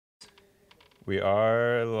We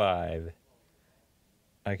are live.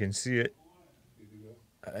 I can see it.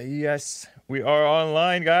 Yes, we are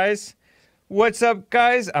online, guys. What's up,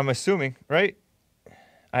 guys? I'm assuming, right?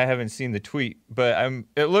 I haven't seen the tweet, but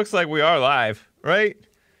it looks like we are live, right?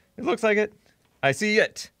 It looks like it. I see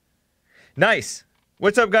it. Nice.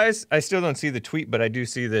 What's up, guys? I still don't see the tweet, but I do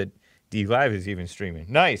see that D Live is even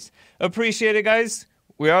streaming. Nice. Appreciate it, guys.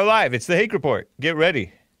 We are live. It's the Hake Report. Get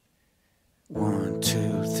ready. 1,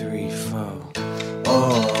 2, 3, 4.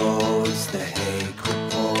 Oh, it's the Hake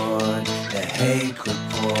Report. The Hake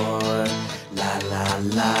Report. La la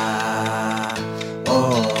la.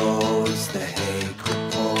 Oh, it's the Hake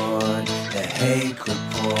Report. The Hake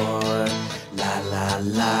Report. La la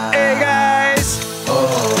la. Hey, guys.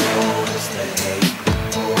 Oh, it's the Hake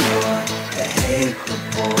Report. The Hake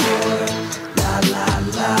Report. La la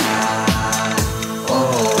la.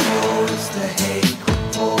 Oh, it's the Hake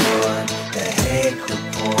Report. The Hake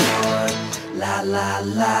Report. La la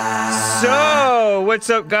la. So,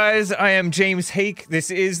 what's up, guys? I am James Hake.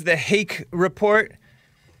 This is the Hake Report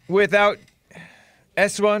without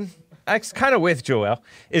S1. Kind of with Joel.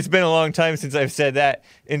 It's been a long time since I've said that.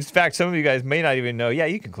 In fact, some of you guys may not even know. Yeah,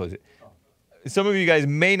 you can close it. Some of you guys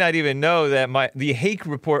may not even know that the Hake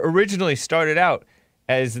Report originally started out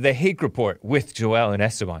as the Hake Report with Joel and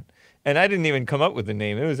Esteban. And I didn't even come up with the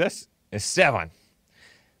name. It was Esteban.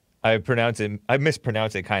 I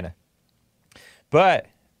mispronounce it kind of. But,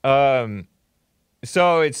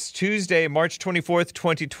 so it's Tuesday, March 24th,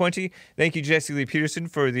 2020. Thank you, Jesse Lee Peterson,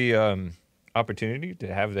 for the opportunity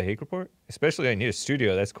to have the Hake Report, especially in your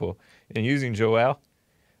studio. That's cool. And using Joel.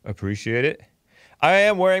 Appreciate it. I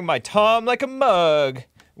am wearing my Tom Like a Mug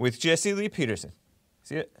with Jesse Lee Peterson.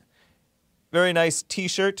 See it? Very nice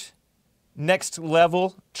t-shirt. Next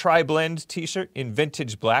Level Tri-Blend t-shirt in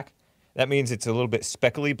vintage black. That means it's a little bit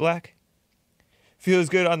speckly black. Feels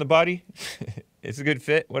good on the body. It's a good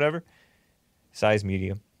fit, whatever. Size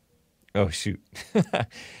medium. Oh, shoot.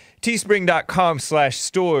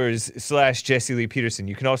 Teespring.com/stores/Jesse Lee Peterson.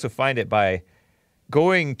 You can also find it by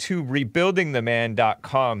going to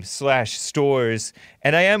rebuildingtheman.com/stores.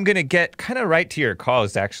 And I am going to get kind of right to your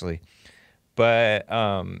calls, actually. But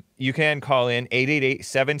you can call in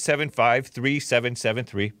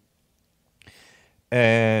 888-775-3773.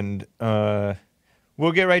 And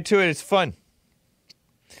we'll get right to it. It's fun.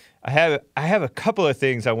 I have a couple of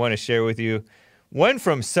things I want to share with you. One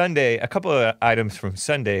from Sunday, a couple of items from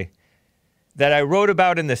Sunday that I wrote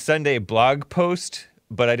about in the Sunday blog post,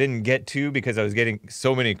 but I didn't get to because I was getting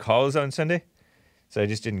so many calls on Sunday. So I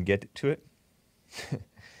just didn't get to it.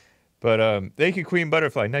 But thank you, Queen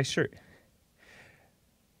Butterfly. Nice shirt.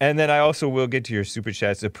 And then I also will get to your super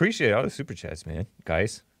chats. Appreciate all the super chats, man.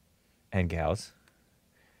 Guys and gals.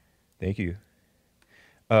 Thank you.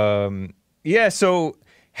 Yeah, so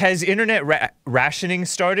has internet rationing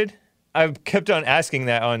started? I've kept on asking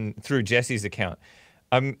that through Jesse's account.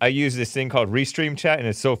 I use this thing called Restream Chat, and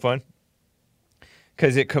it's so fun.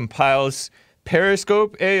 Because it compiles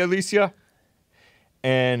Periscope, Alicia?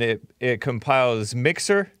 And it compiles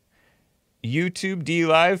Mixer, YouTube, D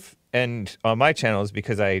Live, and on my channels,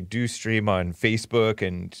 because I do stream on Facebook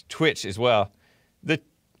and Twitch as well. The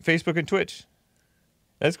Facebook and Twitch.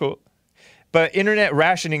 That's cool. But internet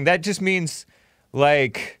rationing, that just means,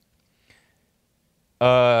 like,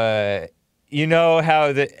 you know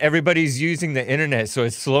how everybody's using the internet, so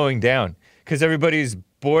it's slowing down. Because everybody's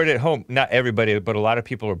bored at home. Not everybody, but a lot of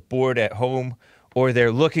people are bored at home, or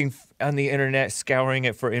they're looking on the internet, scouring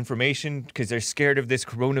it for information, because they're scared of this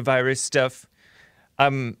coronavirus stuff.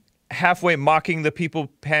 I'm halfway mocking the people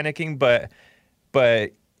panicking, but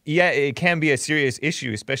yeah, it can be a serious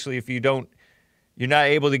issue, especially if you're not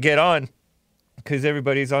able to get on because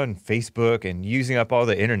everybody's on Facebook and using up all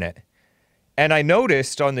the internet. And I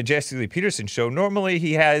noticed on the Jesse Lee Peterson show, normally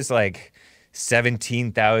he has like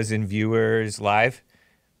 17,000 viewers live,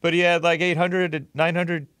 but he had like 800 to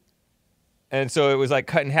 900. And so it was like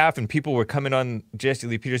cut in half, and people were coming on Jesse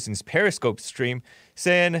Lee Peterson's Periscope stream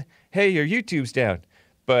saying, hey, your YouTube's down.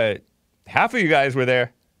 But half of you guys were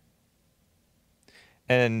there.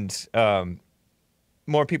 And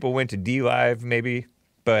more people went to D Live maybe,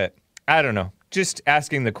 but I don't know. Just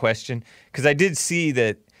asking the question, because I did see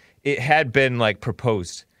that it had been like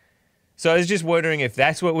proposed. So I was just wondering if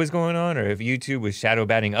that's what was going on, or if YouTube was shadow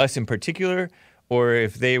banning us in particular, or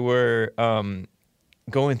if they were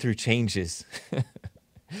going through changes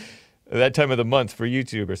that time of the month for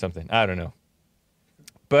YouTube or something. I don't know.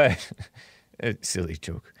 But silly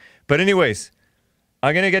joke. But anyways,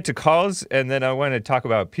 I'm going to get to calls, and then I want to talk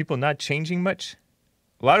about people not changing much.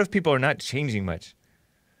 A lot of people are not changing much.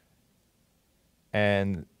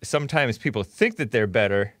 And sometimes people think that they're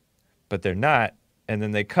better, but they're not. And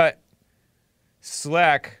then they cut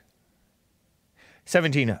slack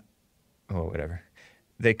 17, oh, whatever.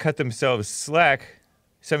 They cut themselves slack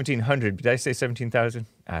 1,700. Did I say 17,000?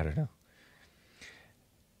 I don't know.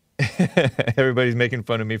 Everybody's making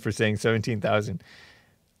fun of me for saying 17,000.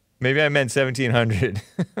 Maybe I meant 1,700.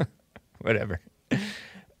 Whatever.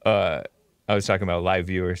 I was talking about live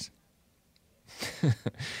viewers.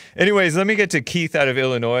 Anyways, let me get to Keith out of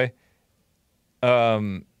Illinois.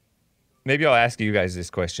 Maybe I'll ask you guys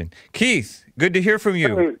this question. Keith, good to hear from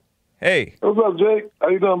you. Hey. What's up, Jake? How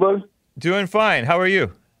you doing, buddy? Doing fine. How are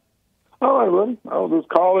you? All right, buddy. I was just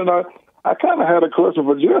calling. I kind of had a question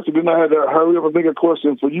for Jesse, then I had to hurry up and think of a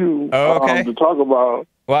question for you to talk about.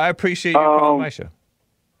 Well, I appreciate you calling my show.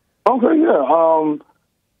 Okay, yeah.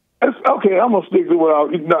 It's, okay, I'm going to stick to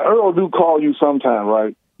what now, Earl do call you sometime,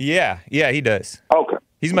 right? Yeah, he does. Okay.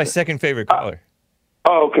 He's my second favorite caller.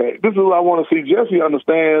 Okay, this is what I want to see. Jesse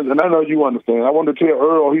understands, and I know you understand. I wanted to tell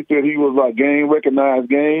Earl, he said he was like recognized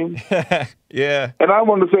game. Yeah. And I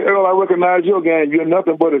wanted to say, Earl, I recognize your game. You're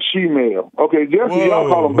nothing but a she-male. Okay, Jesse, y'all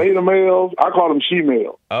call them beta males. I call them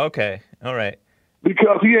she-male. Okay, all right.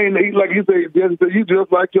 Because he like you say, Jesse said, you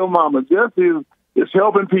just like your mama. Jesse is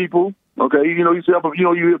helping people. Okay, he's helping,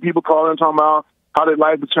 you hear people calling talking about how their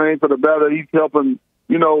life has changed for the better. He's helping,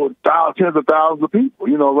 tens of thousands of people,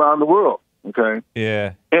 around the world. Okay.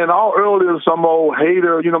 Yeah. And all earlier, some old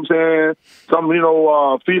hater, you know what I'm saying?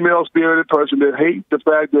 Some, female spirited person that hates the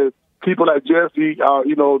fact that people like Jesse are,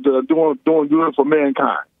 doing good for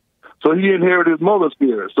mankind. So he inherited his mother's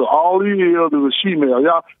spirit. So all he is a she-male.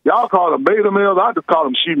 Y'all call them beta males. I just call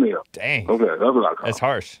them she-male. Dang. Okay, that's what I call them. That's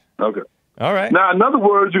harsh. Okay. All right. Now, another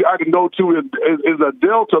word I can go to is a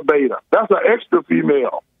delta beta. That's an extra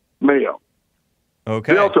female male.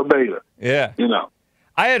 Okay. Delta beta. Yeah.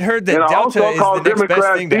 I had heard that Delta is the next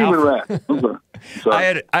best thing to Alpha.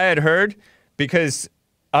 I had heard because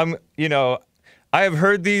I have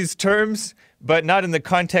heard these terms, but not in the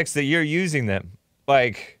context that you're using them.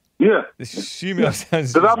 Like, yeah, the she-male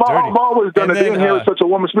sounds dirty. I've always done it. They inherit such a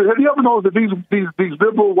woman's spirit. Have you ever noticed that these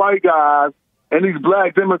liberal white guys and these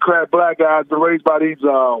black Democrat black guys are raised by these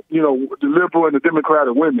the liberal and the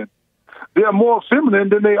Democratic women? They're more feminine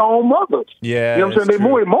than their own mothers. Yeah, you know what I'm saying? They're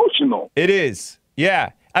more emotional. It is.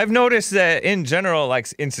 Yeah. I've noticed that in general,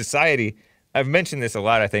 like in society, I've mentioned this a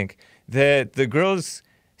lot, I think, that the girls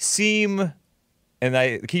seem, and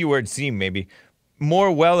the keyword seem maybe,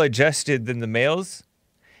 more well-adjusted than the males.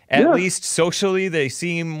 At least socially, they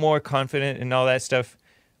seem more confident and all that stuff.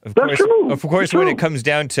 Of course, when it comes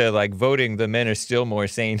down to like voting, the men are still more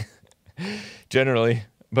sane, generally.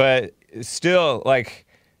 But still, like,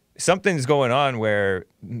 something's going on where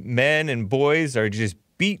men and boys are just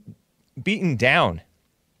beaten down.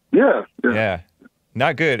 Yeah.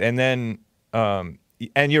 Not good. And then, and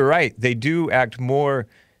you're right, they do act more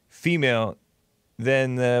female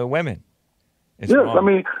than the women. It's wrong. I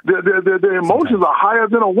mean, their emotions are higher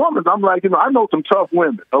than a woman's. I'm like, I know some tough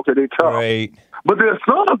women. Okay, they're tough. Right. But their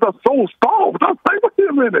sons are so soft. I'm like, wait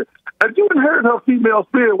a minute. If you inherit her female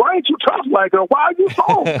spirit, why ain't you tough like her? Why are you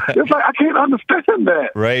soft? It's like, I can't understand that.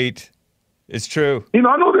 Right. It's true. I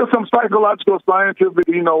know there's some psychological, scientific,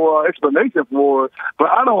 explanation for it, but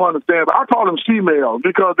I don't understand. But I call them she-males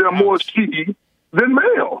because they're more she than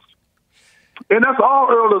males. And that's all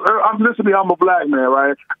early. I'm a black man,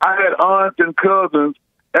 right? I had aunts and cousins.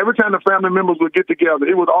 Every time the family members would get together,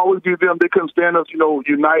 it would always be them. They couldn't stand us,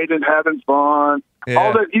 united, having fun. Yeah.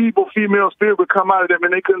 All that evil female spirit would come out of them,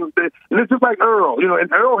 and they couldn't. And it's just like Earl,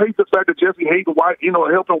 and Earl hates the fact that Jesse hates white,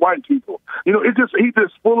 helping white people. He's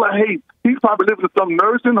just full of hate. He's probably living in some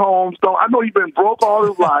nursing home. So I know he's been broke all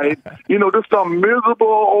his life. Just some miserable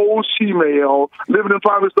old she-male living in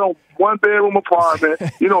probably some one-bedroom apartment.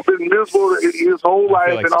 Been miserable his whole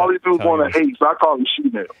life, and all he do is want to hate. So I call him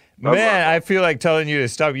she-male. Man, I feel like telling you to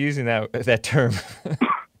stop using that term.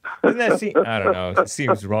 Doesn't that seem? I don't know. It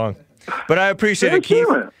seems wrong. But I appreciate it, Keith.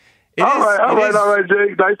 All right,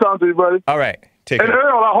 Jake. Nice talking to you, buddy. All right. Take care. And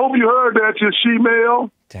Earl, I hope you heard that you're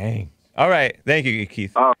she-male. Dang. All right. Thank you,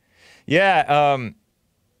 Keith. Yeah.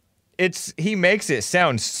 He makes it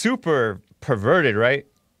sound super perverted, right?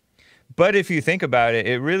 But if you think about it,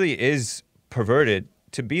 it really is perverted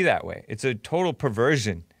to be that way. It's a total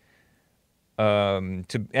perversion. And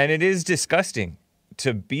it is disgusting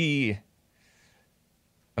to be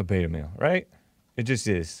a beta male, right? It just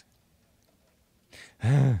is.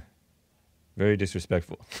 Very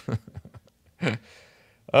disrespectful.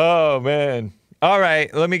 Oh, man. All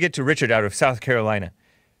right, let me get to Richard out of South Carolina.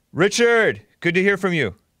 Richard, good to hear from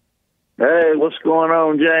you. Hey, what's going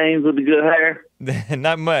on, James, with the good hair?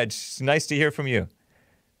 Not much. Nice to hear from you.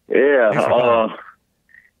 Yeah.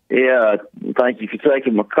 Yeah, thank you for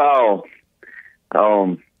taking my call.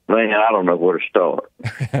 Man, I don't know where to start.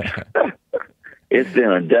 It's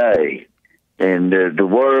been a day, and the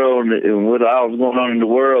world and what all's going on in the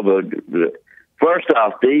world. But first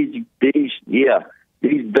off, these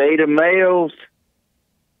beta males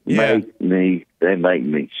make me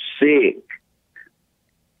sick.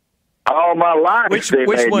 All my life, Which they've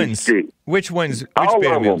made me ones? sick. Which ones? Which All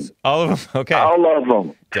beta of males? them. All of them. Okay. All of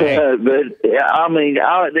them. Dang. But I mean,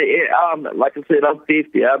 I'm like I said, I'm 50.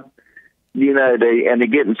 They're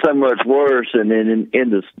getting so much worse. And then in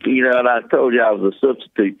the, and I told you I was a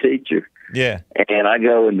substitute teacher. Yeah. And I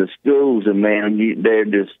go into schools, and man,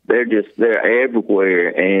 they're everywhere.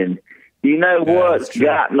 And you know what's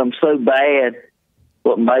gotten them so bad?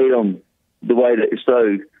 What made them the way that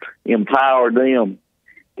so empowered them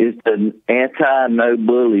is the anti-no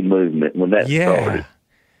bully movement when that started.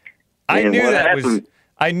 I And knew what that happened-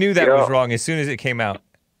 was wrong as soon as it came out.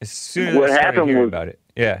 As soon as What I started happened hearing was- about it.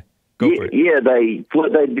 Yeah. Go for it. Yeah,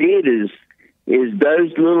 what they did is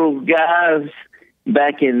those little guys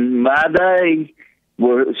back in my day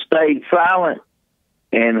stayed silent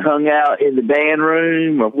and hung out in the band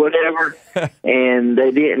room or whatever, and they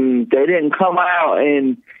didn't come out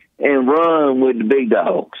and run with the big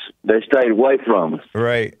dogs. They stayed away from us.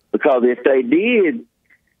 Right. Because if they did,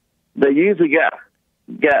 they usually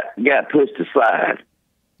got pushed aside.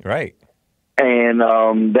 Right. And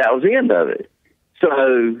that was the end of it.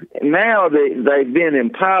 So now they've been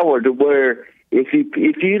empowered to where if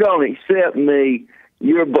you don't accept me,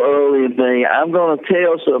 you're bullying me. I'm going to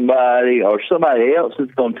tell somebody, or somebody else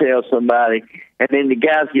is going to tell somebody, and then the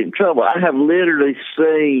guys get in trouble. I have literally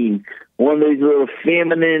seen one of these little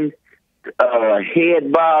feminine,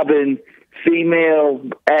 head bobbing, female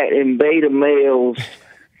acting beta males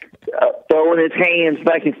throwing his hands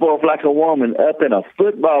back and forth like a woman up in a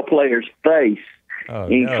football player's face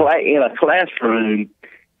in a classroom,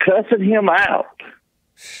 cussing him out.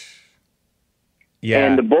 Yeah.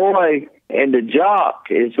 And the boy and the jock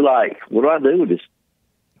is like, what do I do with this?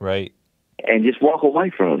 Right. And just walk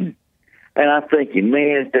away from him. And I'm thinking,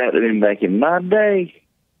 man, if that had been back in my day,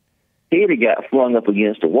 he'd have got flung up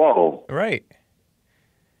against a wall. Right.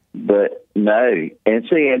 But no. And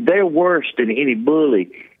see, they're worse than any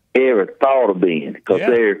bully ever thought of being, because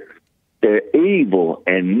they're evil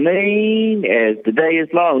and mean as the day is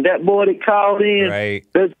long. That boy that called in, right.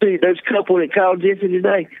 those couple that called Jesse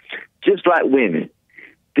today, just like women.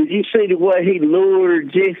 Did you see the way he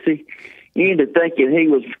lured Jesse into thinking he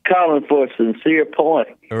was calling for a sincere point?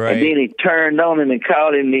 Right. And then he turned on him and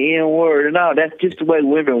called him the N-word and all. That's just the way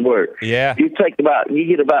women work. Yeah. You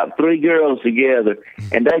get about 3 girls together,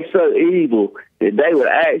 and they're so evil that they would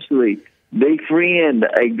actually befriend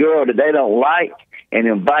a girl that they don't like and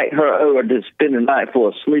invite her over to spend the night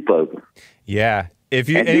for a sleepover. Yeah. If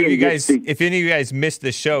any of you guys missed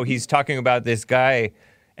the show, he's talking about this guy,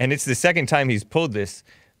 and it's the second time he's pulled this.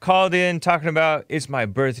 Called in talking about, it's my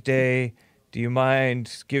birthday. Do you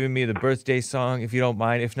mind giving me the birthday song? If you don't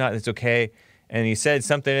mind. If not, it's okay. And he said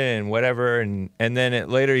something and whatever, and then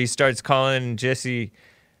later he starts calling Jesse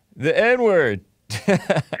the N-word.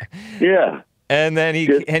 Yeah. And then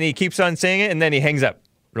he keeps on saying it, and then he hangs up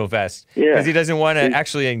real fast. Yeah. Because he doesn't want to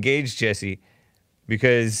actually engage Jesse,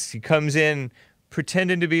 because he comes in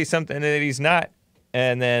pretending to be something that he's not,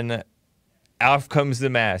 and then off comes the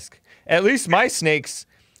mask. At least my snakes,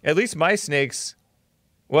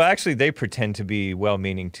 well, actually, they pretend to be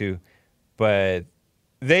well-meaning too, but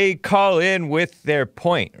they call in with their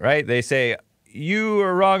point, right? They say, you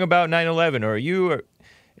are wrong about 9/11, or you are,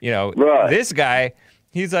 right. This guy,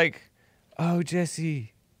 he's like, oh,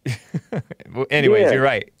 Jesse. Well, anyways, you're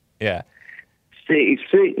right. Yeah. See, he's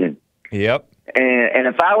sickening. Yep. And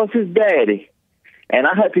if I was his daddy, and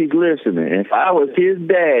I hope he's listening, if I was his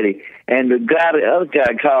daddy, and the other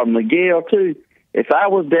guy called Miguel too, if I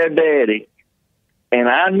was their daddy, and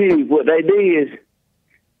I knew what they did,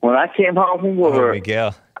 when I came home from work,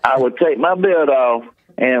 Miguel. I would take my belt off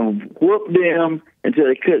and whoop them until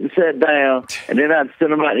they couldn't sit down, and then I'd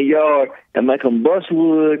send them out in the yard and make them bust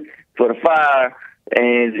wood for the fire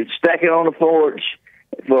and stack it on the porch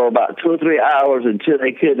for about 2 or 3 hours until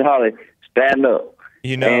they couldn't hardly stand up.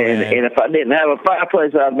 Man. And if I didn't have a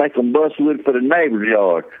fireplace, I'd make them bust wood for the neighbor's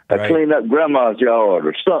yard, or clean up grandma's yard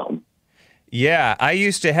or something. Yeah, I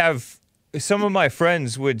used to have, some of my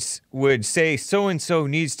friends would say so-and-so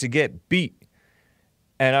needs to get beat.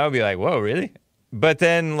 And I would be like, whoa, really? But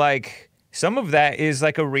then, some of that is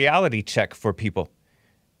like a reality check for people.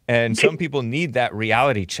 And some people need that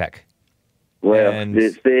reality check. Well,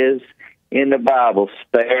 it says in the Bible,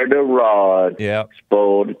 spare the rod,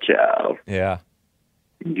 spoil the child. Yeah.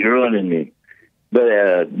 You're running me. But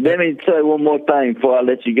let me say one more thing before I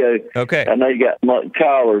let you go. Okay. I know you got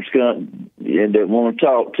callers that want to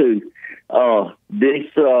talk too. This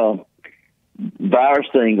virus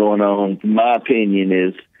thing going on, in my opinion,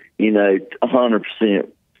 is 100%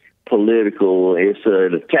 political. It's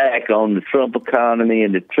an attack on the Trump economy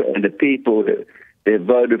and the people that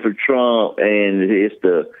voted for Trump, and it's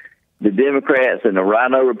the Democrats and the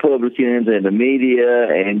Rhino Republicans and the media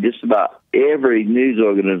and just about every news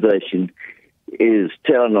organization is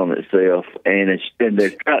telling on itself, and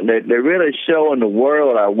they're really showing the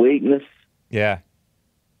world our weakness. Yeah.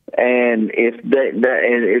 And if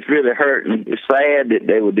and it's really hurting. It's sad that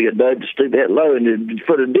they would stoop that low, and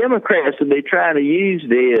for the Democrats to be trying to use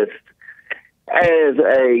this as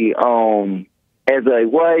a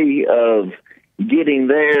way of getting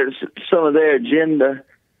some of their agenda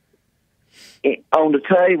on the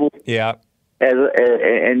table. Yeah.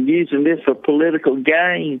 And using this for political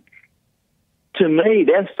gain. To me,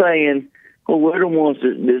 that's saying, well, we're the ones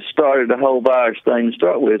that started the whole virus thing to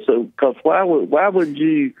start with. So, because why would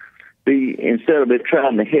you be, instead of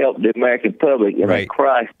trying to help the American public in a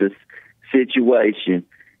crisis situation,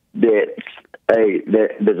 that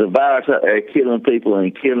there's a virus out there killing people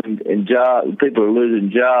and people are losing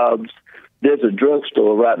jobs. There's a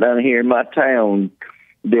drugstore right down here in my town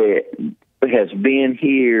that has been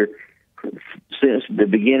here since the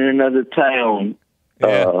beginning of the town.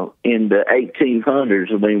 Yeah. In the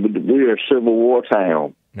 1800s. I mean, we are a Civil War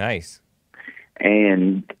town. Nice.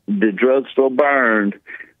 And the drugstore burned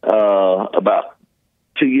about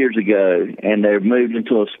 2 years ago, and they've moved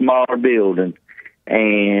into a smaller building,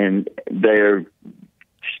 and they're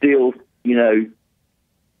still,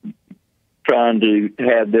 trying to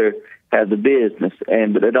have the business,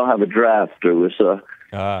 but they don't have a drive-through. It's a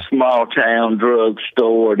small town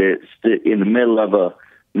drugstore that's in the middle of a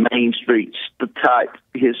Main Street type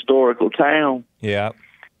historical town. Yeah.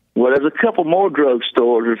 Well, there's a couple more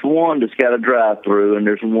drugstores. There's one that's got a drive-through, and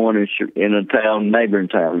there's one in a neighboring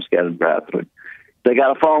town that's got a drive-through. They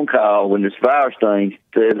got a phone call when this virus thing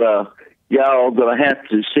said, y'all going to have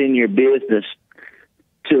to send your business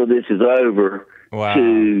till this is over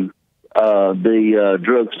to the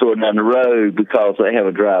drugstore down the road because they have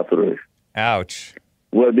a drive-through. Ouch.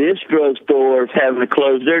 Well, this drugstore is having to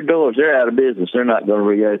close their doors. They're out of business. They're not going to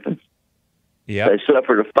reopen. Yeah. They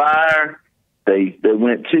suffered a fire. They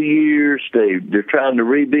went 2 years. They're trying to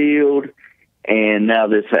rebuild, and now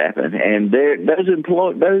this happened. And those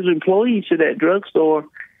employees at that drugstore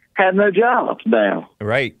have no jobs now.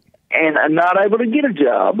 Right. And are not able to get a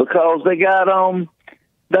job because they got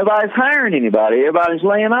nobody's hiring anybody. Everybody's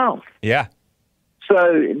laying off. Yeah. So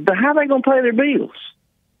how are they going to pay their bills?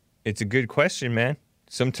 It's a good question, man.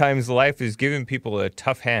 Sometimes life is giving people a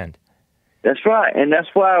tough hand. That's right. And that's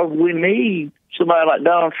why we need somebody like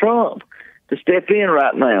Donald Trump to step in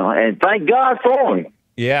right now. And thank God for him.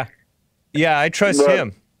 Yeah. Yeah, I trust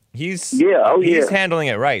him. He's handling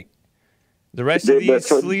it right. The rest of these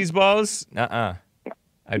sleazeballs,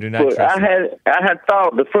 I do not trust him. I had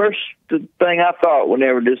thought, the thing I thought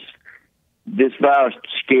whenever this virus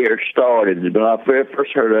scare started, when I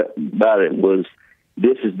first heard about it, was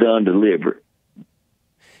this is done deliberate.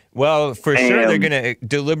 Well, for sure they're going to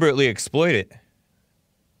deliberately exploit it.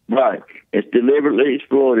 Right. It's deliberately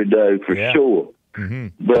exploited, though, for sure. Mm-hmm.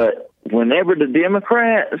 But whenever the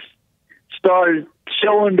Democrats started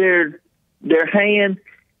showing their hand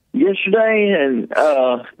yesterday and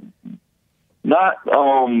not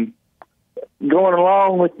going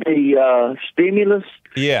along with the stimulus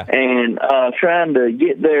and trying to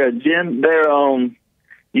get their agenda,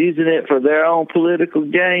 using it for their own political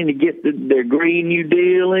gain to get their Green New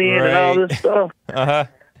Deal in and all this stuff. Uh-huh.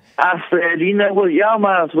 I said, you know what, you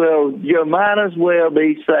might as well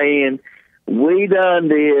be saying, we done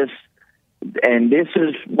this, and this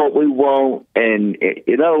is what we want. And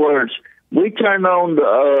in other words, we turned on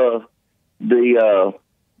the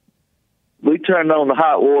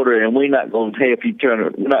hot water, and we're not going to help you turn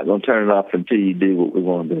it. We're not going to turn it off until you do what we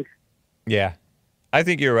want to do. Yeah. I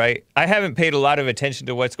think you're right. I haven't paid a lot of attention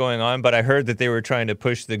to what's going on, but I heard that they were trying to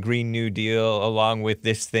push the Green New Deal along with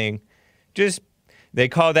this thing. They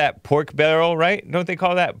call that pork barrel, right? Don't they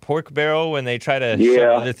call that pork barrel when they try to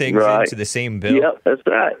shove other things into the same bill? Yep, that's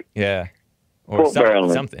right. Yeah. Or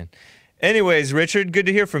something. Anyways, Richard, good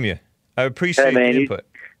to hear from you. I appreciate the input.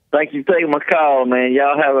 Thank you for taking my call, man.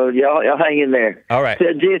 Y'all hang in there. All right.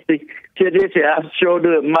 Tell Jesse, I sure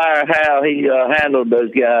do admire how he handled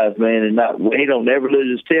those guys, man, and he don't never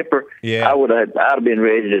lose his temper. Yeah. I'd have been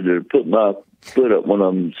ready to put my foot up one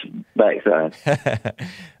of them's backside.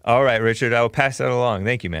 All right, Richard, I will pass that along.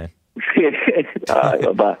 Thank you, man. All right,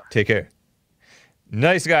 bye-bye. Take care.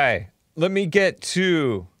 Nice guy. let me get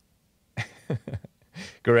to.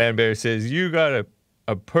 Garan Bear says, you got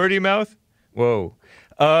a purdy mouth? Whoa.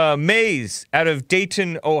 Maze out of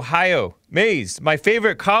Dayton, Ohio. Maze, my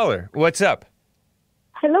favorite caller. What's up?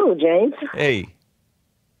 Hello, James. Hey.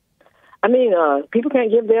 I mean, people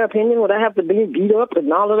can't give their opinion without have to be beat up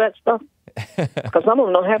and all of that stuff. Because some of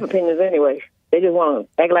them don't have opinions anyway. They just want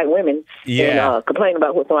to act like women and complain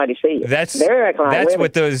about what somebody says. That's women.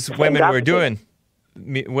 what those women were doing.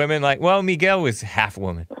 Women like, well, Miguel was half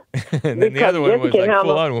woman. And then the other one was like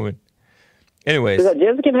full-on woman. Anyways. Because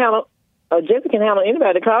Jessica can handle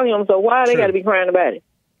anybody to call him, so why they got to be crying about it?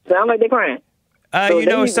 Sound like they're crying.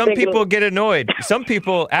 So some people get annoyed. Some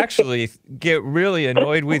people actually get really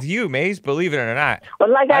annoyed with you, Maze, believe it or not. Well,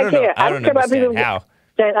 like I care. I don't care about people. How.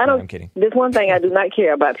 James, No, I'm kidding. There's one thing I do not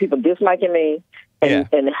care about people disliking me and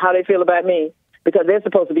how they feel about me, because they're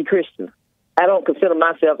supposed to be Christians. I don't consider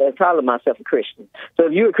myself as calling myself a Christian. So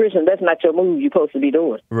if you're a Christian, that's not your move you're supposed to be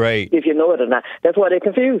doing. Right. If you know it or not. That's why they're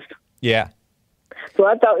confused. Yeah. So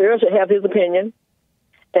I thought Earl should have his opinion.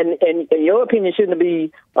 And your opinion shouldn't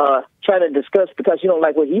be trying to discuss because you don't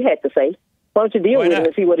like what he had to say. Why don't you deal with him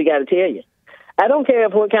and see what he got to tell you? I don't care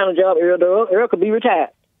what kind of job Earl does. Earl could be retired.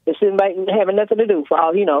 It's sitting back and having nothing to do for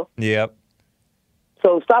all he know. Yep.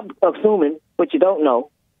 So stop assuming what you don't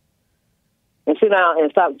know. And sit down and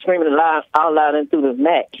stop screaming out loud and through the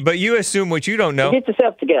Mac. But you assume what you don't know. Get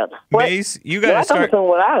yourself together. Maze, you got to start.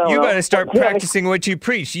 You got to start practicing what you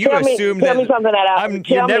preach. You assume tell me something that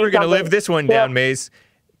you're never going to live this one down, Maze.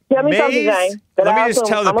 Tell me something, James. Let me just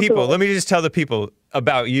tell the people. Let me just tell the people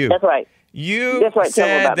about you. That's right. You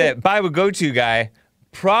said that Bible go-to guy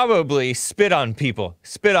probably spit on people,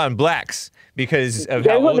 spit on blacks because of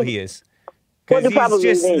how old he is. Because he's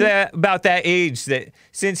just about that age that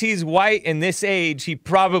since he's white in this age, he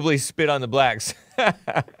probably spit on the blacks.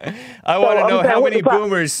 I want to know how many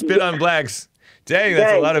boomers spit on blacks. Dang,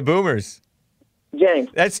 that's a lot of boomers. James.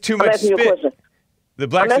 That's too much spit. The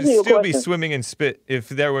blacks would still be swimming in spit if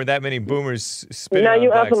there were that many boomers spitting on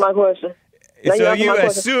blacks. Now you answer my question. So you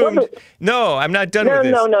assumed, no, I'm not done with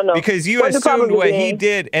this. No. Because you assumed what he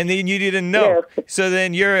did and then you didn't know. Yes. So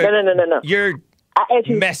then you're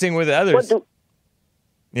messing with others.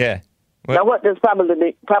 Yeah. Now, what does probably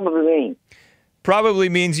mean? Probably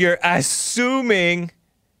means you're assuming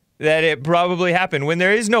that it probably happened when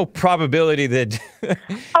there is no probability that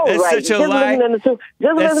that's such a lie.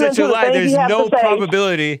 That's such a lie. There's no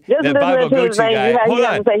probability that Bible go-to guy.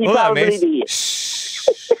 Hold on, Maze. Shh.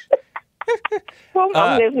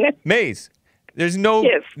 Maze.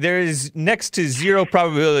 There is next to zero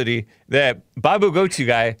probability that Bible go-to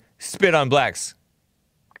guy spit on blacks.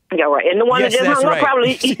 Yeah, right. And the one that just hung up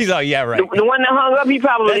probably... She's like, yeah, right. The one that hung up, he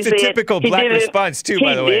probably said... That's a typical black response, too,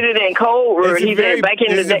 by the way. He did it in code word. He said back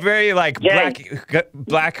in the day... There's a very,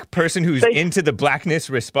 black person who's into the blackness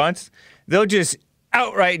response. They'll just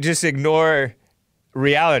outright just ignore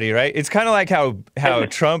reality, right? It's kind of like how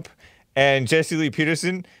Trump and Jesse Lee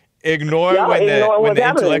Peterson ignore when the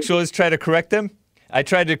intellectuals try to correct them. I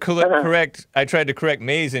tried to correct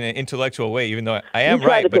Maze in an intellectual way, even though I am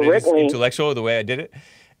right, but it's intellectual the way I did it.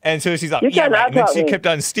 And so she's like, yeah, right. And then she kept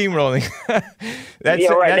on steamrolling.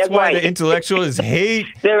 That's why the intellectuals hate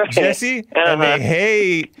Jesse and they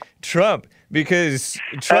hate Trump, because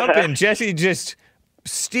Trump and Jesse just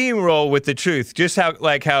steamroll with the truth, just how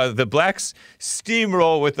the blacks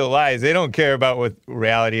steamroll with the lies. They don't care about what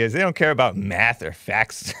reality is. They don't care about math or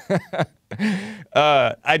facts.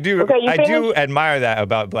 I do admire that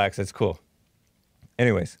about blacks. That's cool.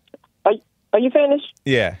 Anyways. Are you finished?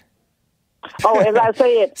 Yeah. Oh, as I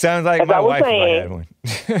said. Sounds like my wife if I had one.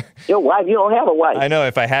 Your wife? You don't have a wife. I know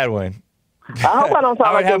if I had one. I hope I don't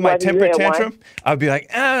sound like your wife. I would have my temper tantrum. I'd be like,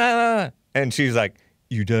 and she's like,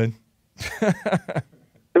 you done?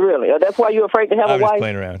 Really? That's why you're afraid to have a wife? I'm just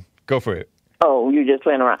playing around. Go for it. Oh, you're just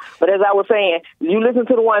playing around. But as I was saying, you listen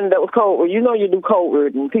to the one that was code word. You know you do code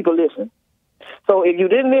word and people listen. So if you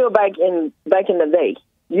didn't live back in the day,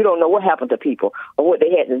 you don't know what happened to people or what they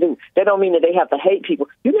had to do. That don't mean that they have to hate people.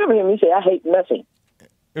 You never hear me say I hate nothing.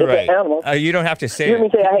 Right. You don't have to say it.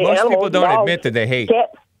 Most animals, people don't admit that they hate.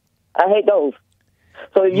 Cats, I hate those.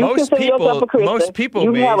 So if you consider yourself a Christian,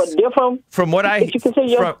 you have a different... From what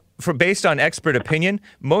from based on expert opinion,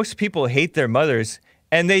 most people hate their mothers,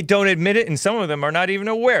 and they don't admit it, and some of them are not even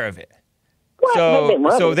aware of it.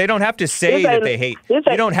 So they don't have to say that they hate. You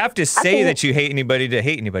don't have to say that you hate anybody to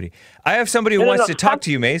hate anybody. I have somebody who wants to talk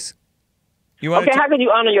to you, Mace. How can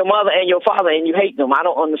you honor your mother and your father and you hate them? I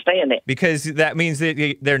don't understand that. Because that means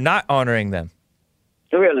that they're not honoring them.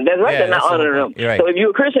 Really? That's right. They're not honoring them. Right. So if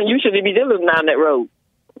you're a Christian, you shouldn't be living down that road.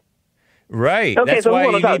 Right. Okay, That's so why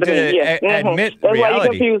who you want need to talk to me? Yeah. admit That's why you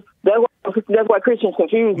reality. confused. That's why Christians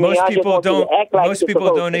confuse me. Most I just people want you to don't. act like Most you're people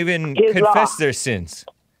supposed don't to. even His law. confess their sins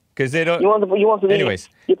because they don't. You want to be. Anyways,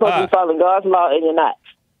 You're supposed to be following God's law, and you're not.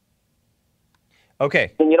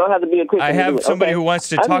 Okay. And you don't have to be a Christian. I to do have it, somebody okay? who wants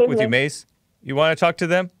to I'm talk with you, listening. Maze. You want to talk to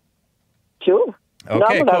them? Sure. No,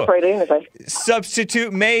 Okay, I'm not cool. afraid of anything.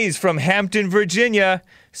 Substitute Maze from Hampton, Virginia.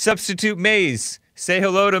 Substitute Maze. Say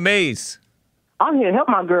hello to Maze. I'm here to help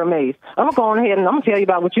my girl Maze. I'm going to go on ahead and I'm going to tell you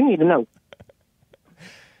about what you need to know.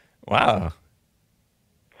 Wow.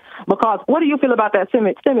 Because what do you feel about that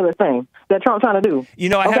stimulus thing that Trump's trying to do? You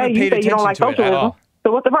know, I haven't you paid say you don't like attention to it at socialism. all.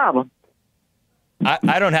 So what's the problem?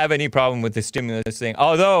 I don't have any problem with the stimulus thing,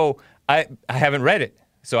 although I haven't read it,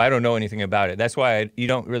 so I don't know anything about it. That's why you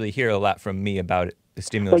don't really hear a lot from me about it, the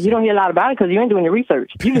stimulus Well, you thing. don't hear a lot about it because you ain't doing your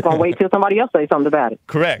research. You just going to wait till somebody else says something about it.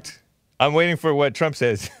 Correct. I'm waiting for what Trump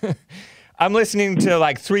says. I'm listening to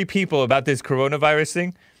like 3 people about this coronavirus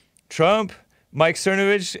thing. Trump, Mike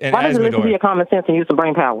Cernovich, and Why doesn't you listen to Asmodor. your common sense and use some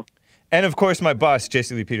brain power? And of course, my boss,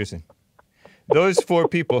 Jesse Lee Peterson. Those 4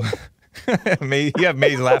 people. You have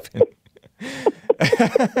Maze laughing.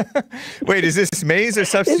 Wait, is this Maze or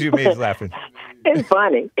substitute Maze laughing? It's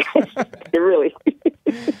funny. It really.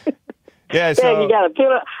 Yeah, Dad, so you got to put.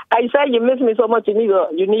 I say you miss me so much. You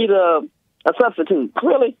need a substitute.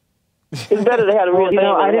 Really. It's better to have a real Well, thing.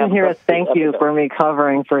 I than didn't have hear a a thank substitute. you for me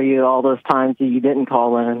covering for you all those times that you didn't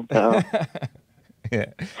call in. So yeah.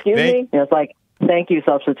 Excuse me. it's like, thank you,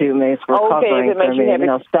 substitute Maze, for Okay, if covering it makes for you me.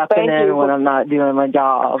 happy. Stepping Thank in you when for- I'm not doing my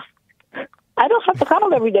job. I don't have to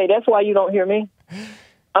call every day. That's why you don't hear me.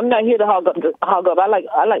 I'm not here to hog up.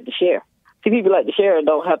 I like to share. See, people like to share and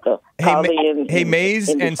don't have to call in. Hey, Maze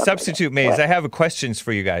and do and something substitute like Maze, that. I have questions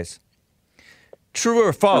for you guys. True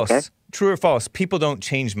or false? Okay. True or false? People don't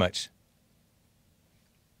change much.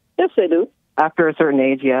 Yes, they do. After a certain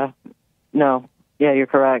age, yeah. No. Yeah, you're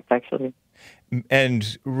correct, actually.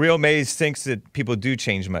 And real Maze thinks that people do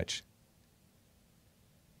change much.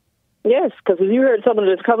 Yes, because if you heard some of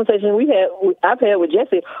this conversation I've had with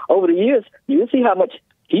Jesse over the years, you'll see how much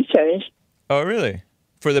he's changed. Oh, really?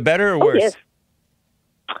 For the better or Oh, worse? yes.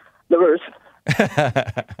 The worse.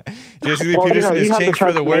 Jesse Lee Well, Peterson you has have to changed for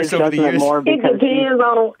trust the worse Maze over the judgment years. more It because depends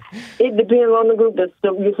on the group that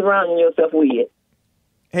you're surrounding yourself with.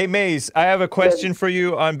 Hey, Maze, I have a question for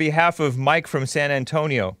you on behalf of Mike from San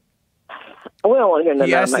Antonio. We don't want to hear nothing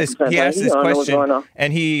He about asked Mike this. Tyson. He asked You this don't know what's going question, on.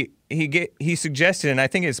 and he suggested, and I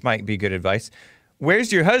think this might be good advice.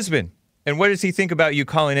 Where's your husband, and what does he think about you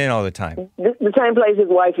calling in all the time? The same place his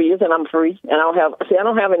wife is, and I'm free, and I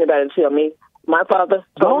don't have anybody to tell me. My father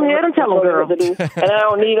Go told me ahead and tell told him, me what to do, and I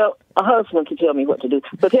don't need a husband to tell me what to do.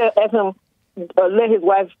 So ask him, let his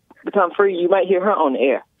wife become free. You might hear her on the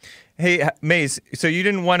air. Hey, Maze, so you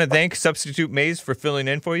didn't want to thank Substitute Maze for filling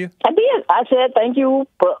in for you? I did. I said thank you,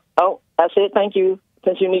 I said thank you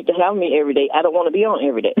since you need to have me every day. I don't want to be on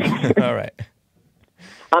every day. All right.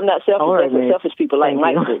 I'm not selfish. All right, That's what Maze. selfish people like Thank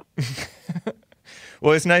Mike you. do.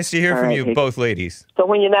 Well, it's nice to hear All from right, you, Kate. both ladies. So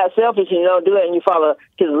when you're not selfish and you don't do it and you follow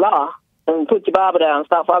his law and put your Bible down,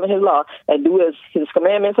 stop following his law and do as his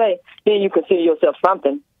commandments say, then you consider yourself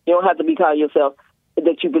something. You don't have to be calling yourself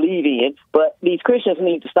that you believe in. But these Christians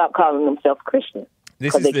need to stop calling themselves Christians.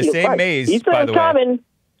 This 'cause is they the kill same Christ. Maze, Easter by is the way. coming.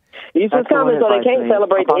 Easter's That's coming, so they advice, can't Maze.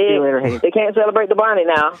 celebrate I'll talk the to you later, egg. Hayes. They can't celebrate the bunny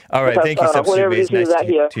now. All right, because, thank you, Substitute whatever Maze. this is Nice out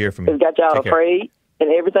here to hear from you. has got y'all Take care. afraid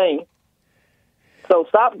and everything. So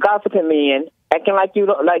stop gossiping me and acting like you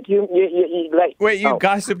don't like you like. Wait, you oh,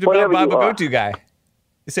 gossiped about whatever you Baba are. Gotu guy,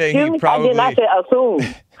 saying Excuse he me? probably. I did not say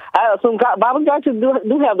assume. I assume Bible churches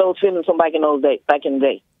do have those feelings from back in those days. Back in the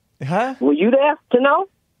day, Huh? were you there to know?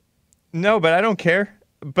 No, but I don't care.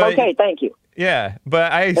 But Okay, thank you. yeah,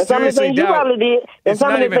 but I And some of the seriously things you doubt. probably did, and it's some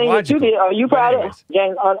of not the even things that you logical. did, are you But proud of? anyways.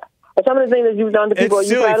 James, and some of the things that you've done to people, are It's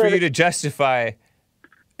you silly proud for of? you to justify.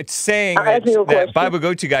 It's saying I'm that, asking you a that question. Baba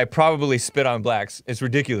Gotu guy probably spit on blacks. It's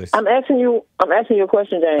ridiculous. I'm asking you a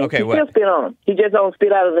question, James. Okay, he what? still spit on him. He just don't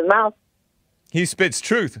spit out of his mouth. He spits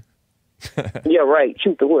truth. Yeah, right.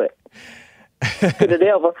 Shoot the what? To the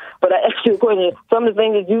devil. But I asked you a question. Some of the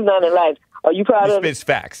things that you've done in life, are you proud He of? spits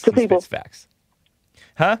facts. to He people. spits facts.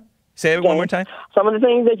 Huh? Say it one more time. Some of the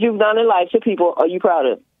things that you've done in life to people, are you proud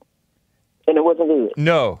of? And it wasn't good.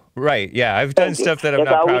 No, right. Yeah, I've done Thank you. stuff that I'm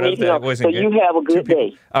That's not all we proud need of to that know. wasn't So good. you have a Two good people.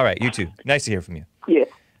 day. All right, you too. Nice to hear from you. Yeah.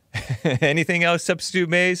 Anything else, Substitute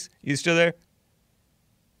Maze? You still there?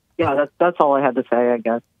 Yeah, that's all I had to say, I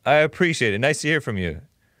guess. I appreciate it. Nice to hear from you.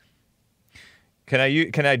 Can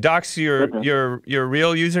I dox your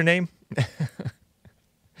real username?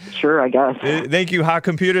 Sure, I guess. Thank you, Hot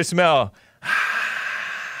Computer Smell.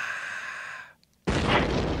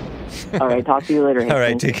 All right, talk to you later. All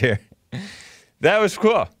right, Hayes. take care. That was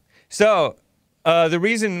cool. So the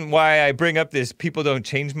reason why I bring up this people don't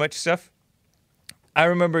change much stuff, I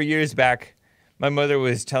remember years back, my mother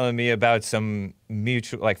was telling me about some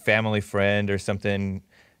mutual, like family friend or something,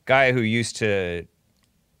 guy who used to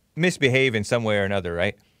misbehave in some way or another,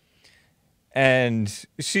 right? And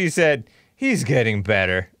she said, he's getting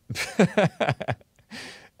better.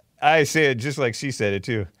 I say it just like she said it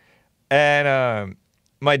too. And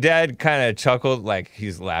my dad kind of chuckled, like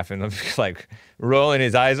he's laughing, like rolling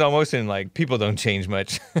his eyes almost, and like, people don't change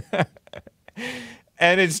much.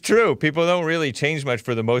 And it's true. People don't really change much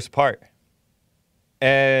for the most part.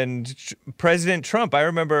 And President Trump, I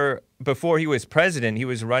remember before he was president, he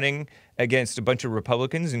was running against a bunch of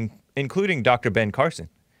Republicans, including Dr. Ben Carson,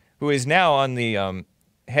 who is now on the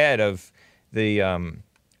head of the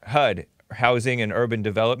HUD, Housing and Urban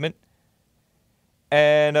Development.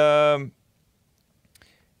 And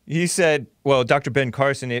he said, well, Dr. Ben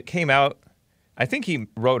Carson, it came out, I think he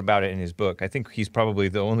wrote about it in his book. I think he's probably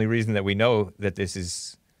the only reason that we know that this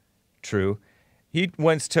is true. He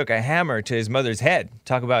once took a hammer to his mother's head.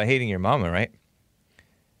 Talk about hating your mama, right?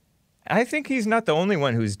 I think he's not the only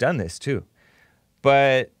one who's done this, too.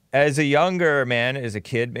 But as a younger man, as a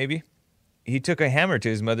kid maybe, he took a hammer to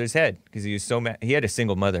his mother's head because he was so mad. He had a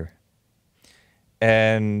single mother.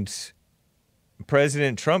 And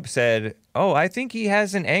President Trump said, oh, I think he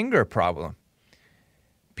has an anger problem.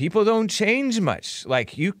 People don't change much.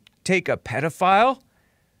 Like, you take a pedophile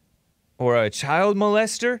or a child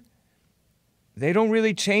molester, they don't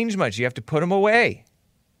really change much. You have to put them away.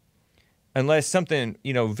 Unless something,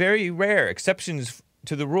 very rare, exceptions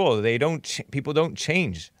to the rule. People don't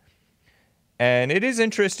change. And it is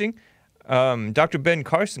interesting. Dr. Ben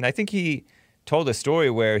Carson, I think he told a story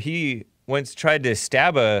where he once tried to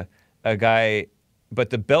stab a guy, but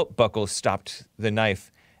the belt buckle stopped the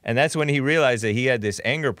knife. And that's when he realized that he had this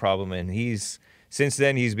anger problem, and since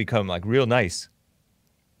then he's become like real nice.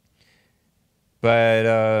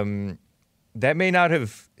 But that may not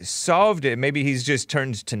have solved it. Maybe he's just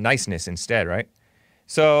turned to niceness instead, right?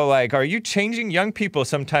 So, like, are you changing? Young people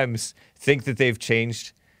sometimes think that they've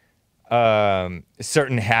changed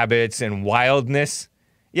certain habits and wildness.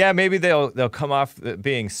 Yeah, maybe they'll come off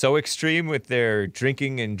being so extreme with their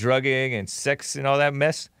drinking and drugging and sex and all that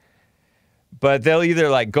mess. But they'll either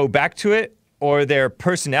like go back to it, or their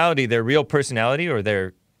personality, their real personality, or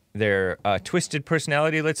their twisted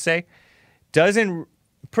personality, let's say, isn't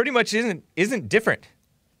different.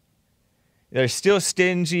 They're still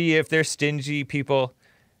stingy. If they're stingy people,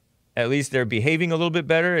 at least they're behaving a little bit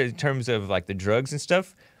better in terms of like the drugs and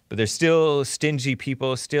stuff. But they're still stingy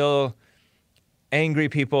people, still angry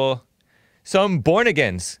people. Some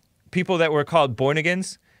born-agains, people that were called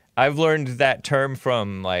born-agains. I've learned that term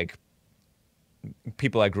from like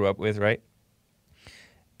people I grew up with, right?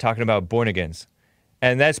 Talking about born-agains.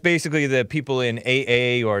 And that's basically the people in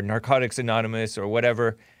AA or Narcotics Anonymous or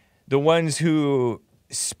whatever, the ones who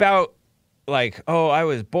spout like, oh, I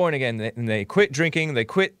was born again, and they quit drinking, they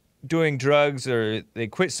quit doing drugs, or they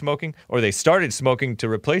quit smoking, or they started smoking to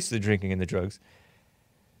replace the drinking and the drugs.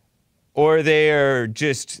 Or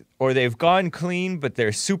they've gone clean, but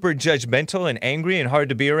they're super judgmental and angry and hard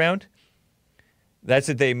to be around. That's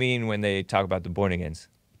what they mean when they talk about the born-agains.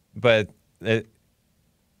 But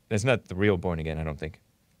that's not the real born-again, I don't think.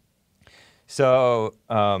 So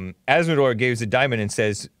Asmodor gives a diamond and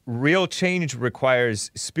says, real change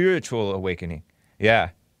requires spiritual awakening. Yeah.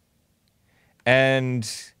 And,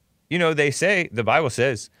 they say, the Bible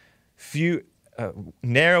says,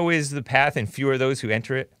 narrow is the path and few are those who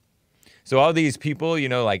enter it. So all these people,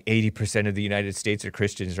 like 80% of the United States are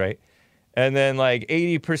Christians, right? And then like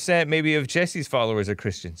 80% maybe of Jesse's followers are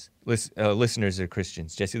Christians. Listeners are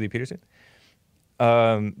Christians. Jesse Lee Peterson.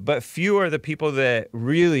 But few are the people that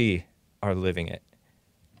really are living it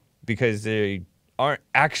because they aren't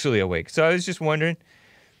actually awake. So I was just wondering,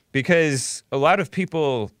 because a lot of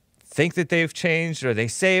people think that they've changed, or they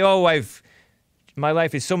say, oh, my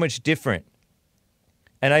life is so much different.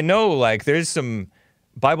 And I know like there's some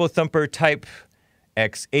Bible thumper type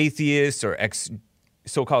ex-atheists or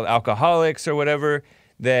so-called alcoholics or whatever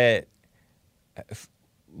that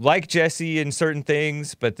like Jesse in certain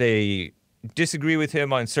things, but they disagree with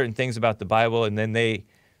him on certain things about the Bible, and then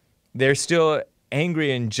they're still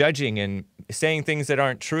angry and judging and saying things that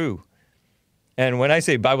aren't true. And when I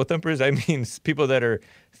say Bible thumpers, I mean people that are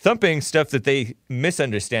thumping stuff that they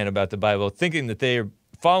misunderstand about the Bible, thinking that they're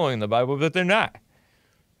following the Bible, but they're not.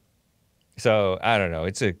 So I don't know.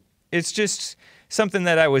 It's just something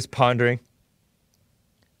that I was pondering.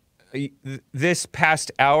 This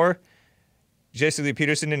past hour, Jesse Lee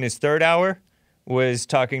Peterson in his third hour was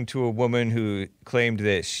talking to a woman who claimed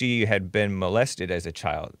that she had been molested as a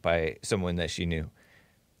child by someone that she knew.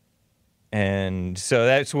 And so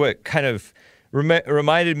that's what kind of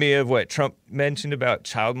reminded me of what Trump mentioned about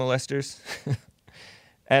child molesters.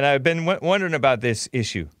 And I've been wondering about this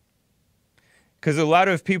issue. Because a lot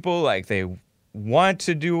of people, like, they want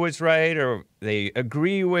to do what's right, or they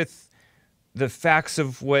agree with the facts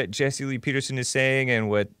of what Jesse Lee Peterson is saying and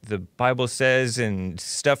what the Bible says and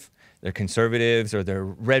stuff. They're conservatives, or they're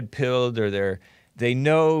red-pilled, or they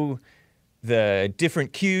know the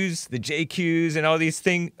different Qs, the JQs, and all these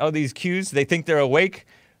Qs. They think they're awake,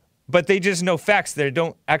 but they just know facts. They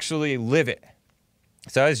don't actually live it.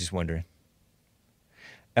 So I was just wondering.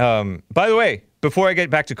 By the way, before I get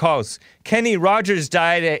back to calls, Kenny Rogers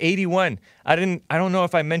died at 81. I don't know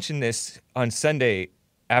if I mentioned this on Sunday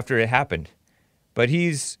after it happened, but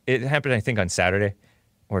it happened, I think, on Saturday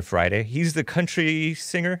or Friday. He's the country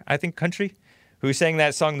singer, I think country, who sang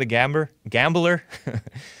that song, The Gambler.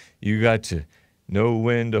 You got to know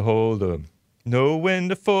when to hold 'em, know when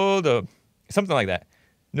to fold 'em, something like that.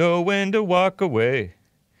 Know when to walk away,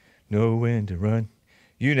 know when to run.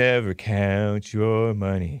 You never count your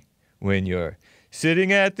money when you're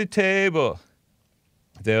sitting at the table.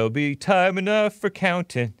 There'll be time enough for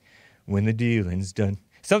counting when the dealing's done.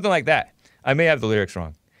 Something like that. I may have the lyrics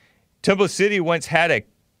wrong. Temple City once had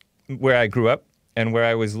where I grew up and where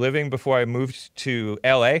I was living before I moved to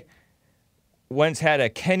LA, once had a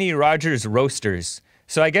Kenny Rogers Roasters.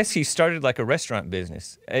 So I guess he started like a restaurant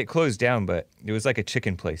business. It closed down, but it was like a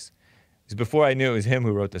chicken place. It was before I knew it was him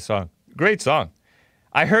who wrote the song. Great song.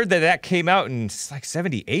 I heard that came out in like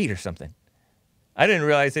 78 or something. I didn't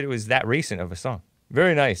realize that it was that recent of a song.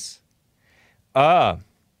 Very nice. So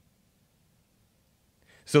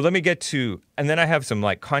let me get to, and then I have some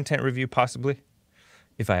like content review possibly,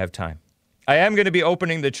 if I have time. I am going to be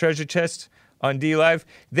opening the treasure chest on DLive.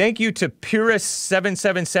 Thank you to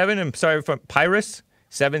Pyrrhus777. I'm sorry, from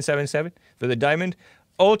Pyrrhus777 for the diamond.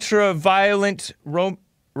 Ultraviolent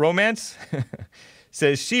Romance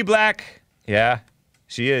says, she black. Yeah,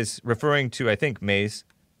 she is, referring to, I think, Maze.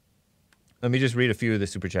 Let me just read a few of the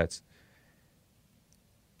super chats.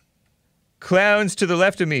 Clowns to the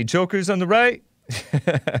left of me, jokers on the right.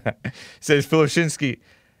 Says Filoshinsky.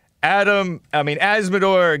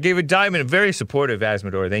 Asmodor gave a diamond. Very supportive,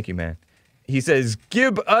 Asmodor. Thank you, man. He says,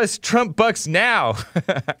 give us Trump bucks now.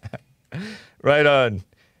 Right on.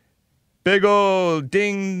 Big old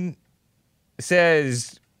ding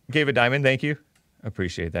says, gave a diamond. Thank you.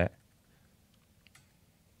 Appreciate that.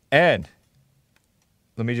 And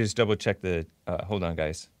let me just double check the, hold on,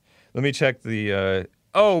 guys. Let me check the,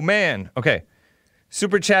 oh, man. Okay.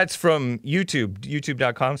 Super chats from YouTube,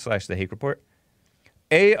 youtube.com/The Hake Report.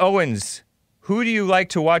 A. Owens, who do you like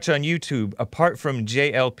to watch on YouTube apart from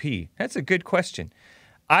JLP? That's a good question.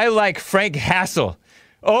 I like Frank Hassel.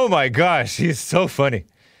 Oh my gosh, he's so funny.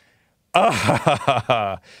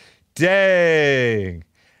 Dang.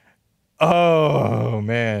 Oh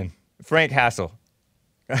man, Frank Hassel.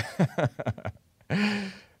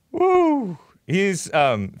 Woo. He's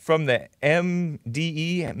from the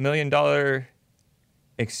MDE, $1 Million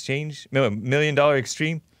Exchange, $1 Million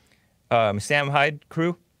Extreme, Sam Hyde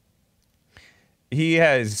crew. He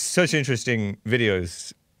has such interesting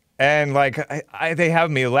videos, and like they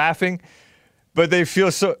have me laughing, but they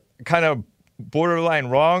feel so kind of borderline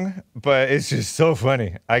wrong, but it's just so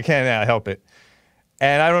funny. I can't help it.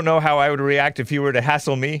 And I don't know how I would react if he were to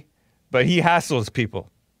hassle me, but he hassles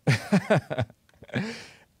people.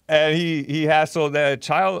 And he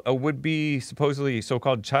hassled a would-be supposedly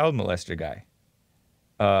so-called child molester guy.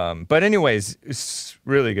 But anyways, it's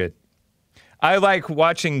really good. I like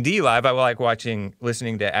watching DLive. I like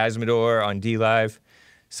listening to Asmodor on DLive.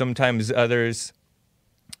 Sometimes others.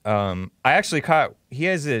 I actually caught, he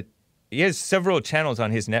has several channels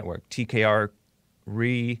on his network, TKR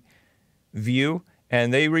Review,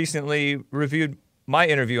 and they recently reviewed my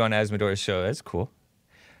interview on Asmodor's show. That's cool.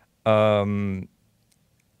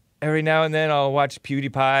 Every now and then I'll watch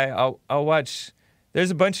PewDiePie. I'll watch,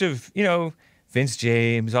 there's a bunch of, Vince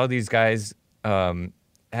James, all these guys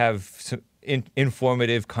have some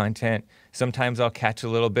informative content. Sometimes I'll catch a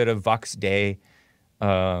little bit of Vox Day.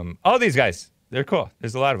 All these guys, they're cool.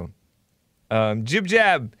 There's a lot of them. Jib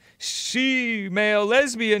Jab, she, male,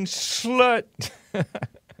 lesbian, slut.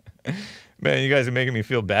 Man, you guys are making me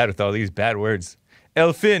feel bad with all these bad words.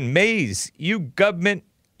 Elfin, Maze, your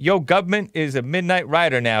government is a Midnight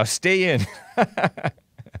Rider now. Stay in.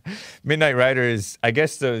 Midnight Rider is, I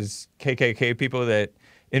guess, those KKK people that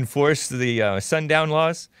enforce the sundown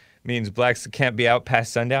laws. Means blacks can't be out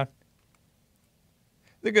past sundown.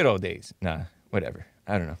 The good old days. Nah, whatever.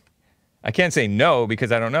 I don't know. I can't say no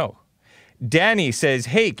because I don't know. Danny says,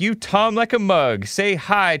 "Hey, you Tom like a mug. Say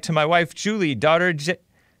hi to my wife Julie, daughter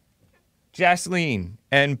Jasleen,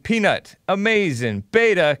 and Peanut. Amazing.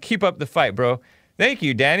 Beta, keep up the fight, bro." Thank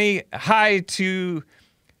you, Danny. Hi to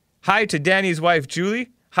Danny's wife Julie.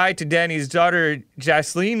 Hi to Danny's daughter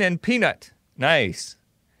Jasleen and Peanut. Nice.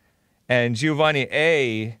 And Giovanni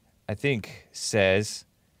A, I think, says,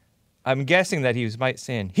 I'm guessing that he might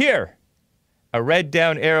saying, here. A red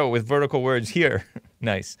down arrow with vertical words, here.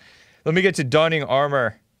 Nice. Let me get to Dawning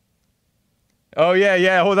Armor. Oh,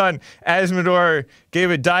 yeah, hold on. Asmodor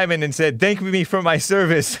gave a diamond and said, thank me for my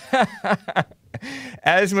service.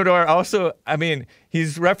 Asmodor also, I mean,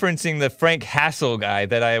 he's referencing the Frank Hassel guy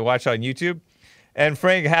that I watch on YouTube. And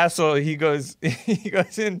Frank Hassel, he goes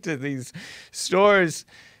into these stores,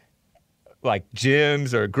 like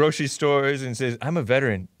gyms or grocery stores, and says, I'm a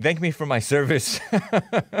veteran. Thank me for my service.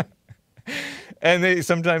 And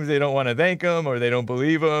sometimes they don't want to thank him, or they don't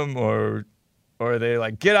believe him, or they're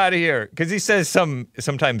like, get out of here. Because he says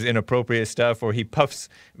sometimes inappropriate stuff, or he puffs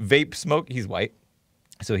vape smoke. He's white,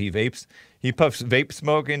 so he vapes. He puffs vape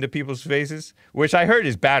smoke into people's faces, which I heard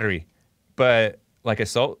is battery, but like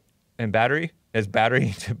assault and battery as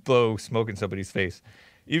battery to blow smoke in somebody's face.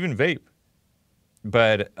 Even vape.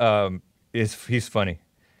 But he's funny.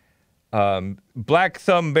 Black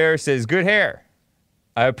Thumb Bear says, good hair.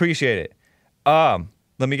 I appreciate it.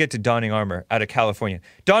 Let me get to Dawning Armor out of California.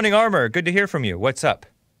 Dawning Armor, good to hear from you. What's up?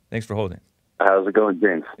 Thanks for holding. How's it going,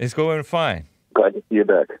 James? It's going fine. Glad to see you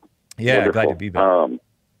back. Yeah, Wonderful. glad to be back.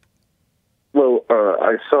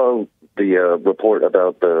 I saw the report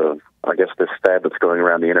about the stat that's going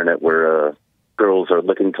around the internet where girls are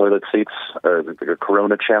licking toilet seats, the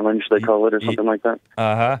Corona challenge, they call it, or something like that.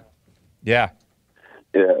 Uh-huh. Yeah.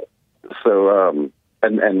 Yeah. So,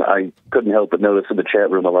 and I couldn't help but notice in the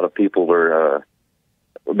chat room a lot of people were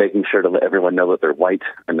making sure to let everyone know that they're white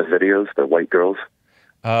in the videos. They're white girls.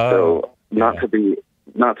 So not to be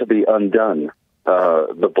undone.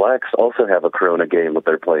 The blacks also have a Corona game that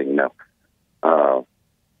they're playing now,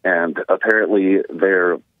 and apparently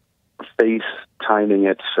they're face timing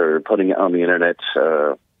it or putting it on the internet,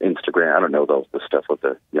 Instagram. I don't know the stuff what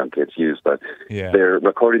the young kids use, but they're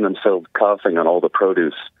recording themselves coughing on all the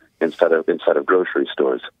produce inside of grocery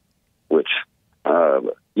stores. Which,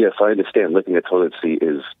 yes, I understand licking a toilet seat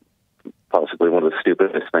is possibly one of the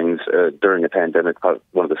stupidest things during a pandemic.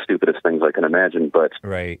 One of the stupidest things I can imagine. But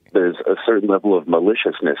there's a certain level of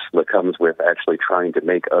maliciousness that comes with actually trying to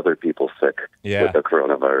make other people sick with the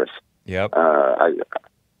coronavirus. Yep.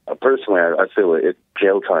 Personally, I feel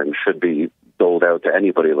jail time should be doled out to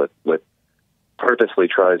anybody that purposely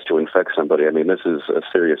tries to infect somebody. I mean, this is a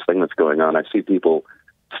serious thing that's going on. I see people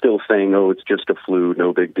still saying, "Oh, it's just a flu,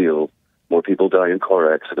 no big deal." More people die in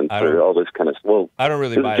car accidents or all this kind of stuff. Well, I don't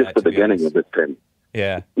really buy that. This is just the beginning of this thing.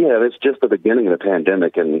 Yeah. Yeah, it's just the beginning of the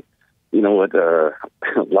pandemic, and you know what?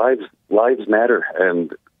 Lives matter,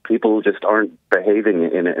 and people just aren't behaving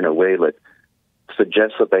in a way that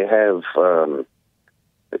suggests that they have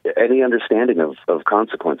any understanding of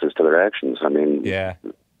consequences to their actions. I mean,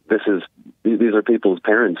 these are people's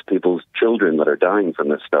parents, people's children that are dying from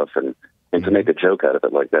this stuff, and to make a joke out of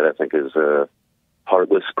it like that, I think is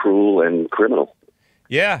heartless, cruel, and criminal.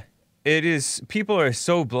 Yeah, it is. People are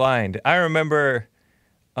so blind. I remember,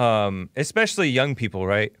 especially young people,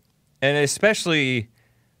 right? And especially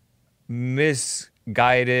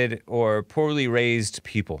misguided or poorly raised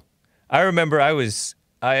people. I remember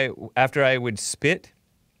after I would spit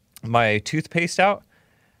my toothpaste out,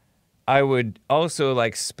 I would also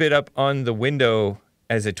like spit up on the window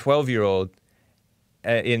as a 12-year-old.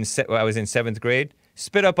 I was in 7th grade.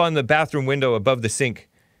 Spit up on the bathroom window above the sink,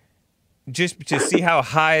 just to see how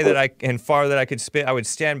high and far that I could spit. I would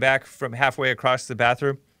stand back from halfway across the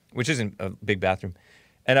bathroom, which isn't a big bathroom,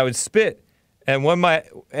 and I would spit. And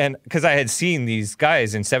because I had seen these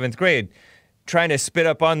guys in 7th grade trying to spit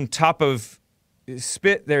up on top of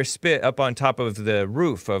their spit up on top of the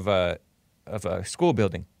roof of a school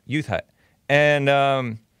building, youth hut, and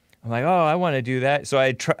I'm like, oh, I want to do that. So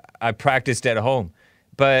I practiced at home,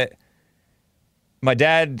 but my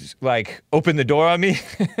dad like opened the door on me,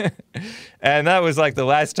 and that was like the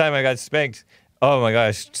last time I got spanked. Oh my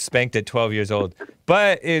gosh, spanked at 12 years old.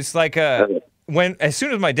 But it's like as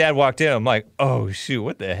soon as my dad walked in, I'm like, oh shoot,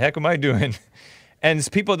 what the heck am I doing? And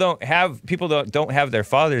people don't have their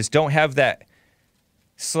fathers don't have that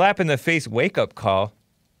slap in the face wake up call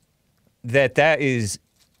that is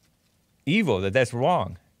evil, that's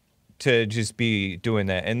wrong to just be doing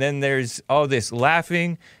that. And then there's all this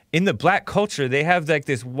laughing. In the black culture, they have like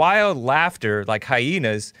this wild laughter, like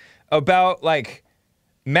hyenas, about like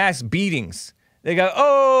mass beatings They go,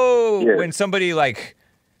 oh, Yeah. when somebody like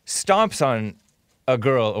stomps on a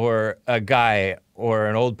girl or a guy or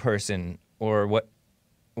an old person or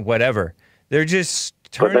whatever. They're just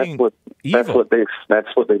turning evil. That's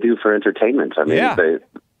what they do for entertainment. I mean, Yeah.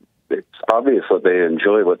 it's obvious that they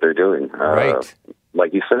enjoy what they're doing. Right.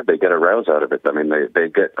 Like you said, they get a rouse out of it. I mean, they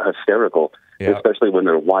get hysterical, Yeah. especially when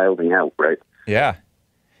they're wilding out, right? Yeah.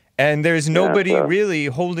 And there's nobody so- really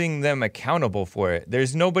holding them accountable for it.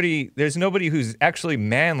 There's nobody who's actually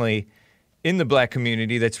manly in the black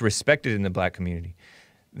community that's respected in the black community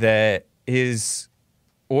that is,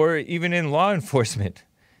 or even in law enforcement,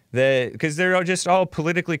 that because they're all just all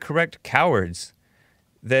politically correct cowards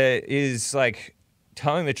that is like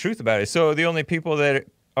telling the truth about it. So the only people that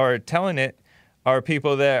are telling it are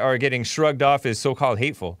people that are getting shrugged off as so-called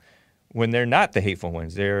hateful when they're not the hateful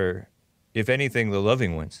ones. They're, if anything, the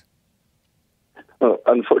loving ones. Well,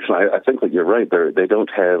 unfortunately, I think that you're right. They don't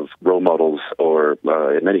have role models, or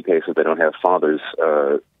in many cases, they don't have fathers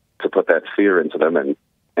to put that fear into them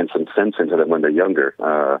and some sense into them when they're younger.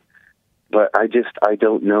 But I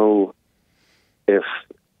don't know if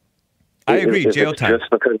I agree. if Jail it's time. just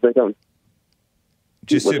because they don't.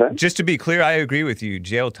 What's that? Just to be clear, I agree with you.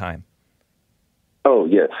 Jail time. Oh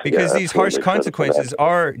yes, Because yeah, these harsh absolutely. consequences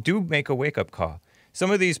do make a wake up call.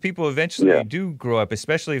 Some of these people eventually do grow up,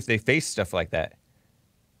 especially if they face stuff like that.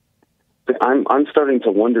 I'm starting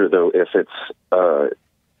to wonder though if it's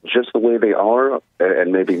just the way they are,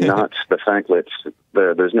 and maybe not the fact that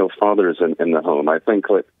there's no fathers in the home. I think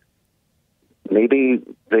that maybe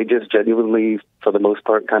they just genuinely, for the most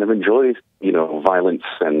part, kind of enjoy violence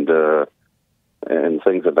and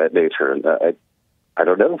things of that nature. And I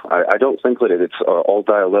don't know. I don't think that it's all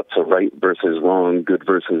dialed up to right versus wrong, good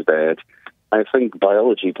versus bad. I think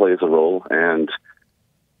biology plays a role, and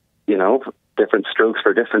different strokes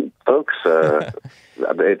for different folks.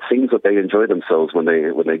 It seems that they enjoy themselves when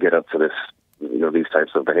they get up to this, these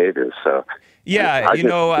types of behaviors. So yeah,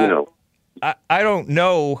 I don't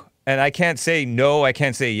know, and I can't say no. I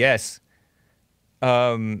can't say yes.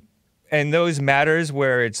 And those matters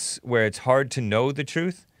where it's hard to know the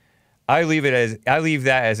truth, I leave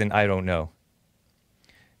that as an I don't know.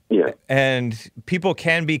 Yeah. And people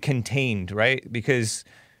can be contained, right? Because,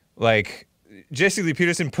 like, Jesse Lee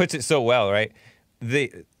Peterson puts it so well, right?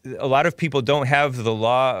 A lot of people don't have the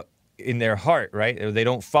law in their heart, right? Or they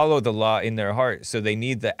don't follow the law in their heart, so they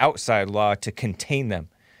need the outside law to contain them.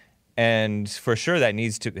 And for sure that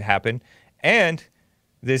needs to happen. And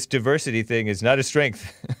this diversity thing is not a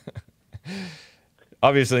strength.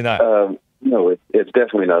 Obviously not. No, it's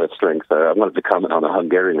definitely not a strength. I wanted to comment on the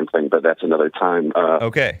Hungarian thing, but that's another time.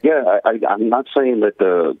 Okay. Yeah, I'm not saying that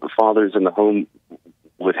the fathers in the home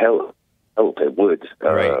would help. It would.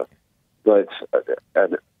 Right. But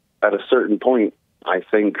at a certain point, I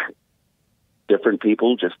think different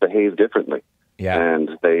people just behave differently. Yeah. And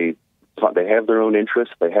they have their own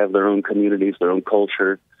interests. They have their own communities, their own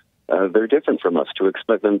culture. They're different from us. To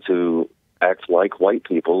expect them to act like white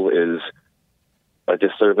people is a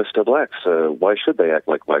disservice to blacks. Why should they act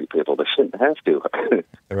like white people? They shouldn't have to.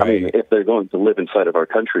 Right. I mean, if they're going to live inside of our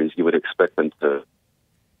countries, you would expect them to.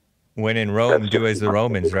 When in Rome, do as the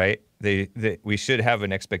Romans, right? We should have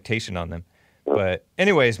an expectation on them. But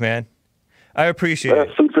anyways, man, I appreciate it.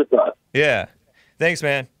 Food for thought. Yeah. Thanks,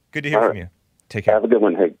 man. Good to hear from you. Take care. Have a good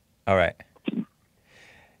one. Hey. All right.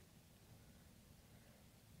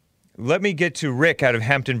 Let me get to Rick out of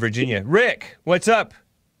Hampton, Virginia. Rick, what's up?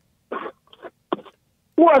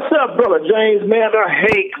 What's up, Brother James, man? The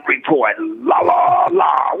hate report. La, la,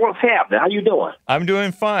 la. What's happening? How you doing? I'm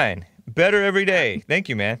doing fine. Better every day. Thank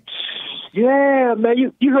you, man. Yeah, man.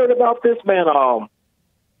 You heard about this, man?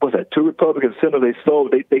 What's that? 2 Republican senators,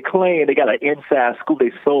 they claim they got an inside scoop.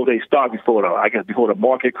 They sold their stock before the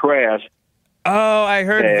market crash. Oh, I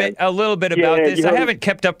heard a little bit about this. I know, haven't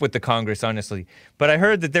kept up with the Congress, honestly. But I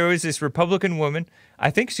heard that there was this Republican woman.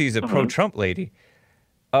 I think she's a pro-Trump lady.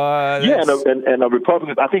 And a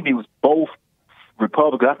Republican. I think he was both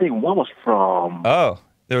Republicans. I think one was from. Oh,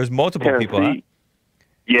 there was multiple Tennessee. people, huh?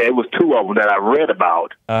 Yeah, it was 2 of them that I read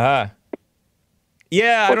about. Uh-huh.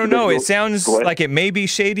 Yeah, I don't know. It sounds Go ahead. like it may be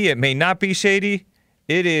shady. It may not be shady.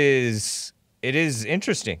 It is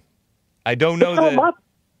interesting. I don't know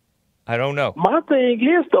I don't know. My thing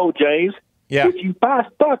is, though, James, Yeah. if you buy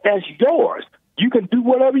stock that's yours, you can do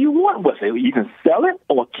whatever you want with it. You can sell it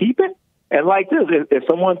or keep it. And like this, if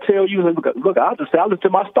someone tells you, look, I'll just sell it to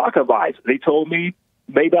my stock advisor. They told me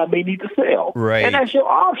maybe I may need to sell. Right. And that's your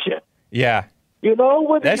option. Yeah. You know,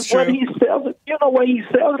 whether he sells it, when he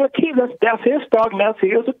sells it or keeps it, that's his stock and that's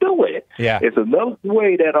his to do with it. Yeah. It's another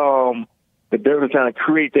way that the Democrats are trying to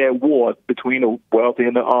create that war between the wealthy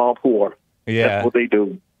and the poor. Yeah. That's what they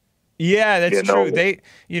do. Yeah, that's You true. know. They,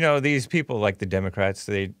 these people like the Democrats,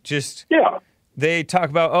 they just, Yeah. they talk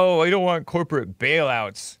about, oh, I don't want corporate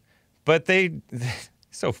bailouts, but they're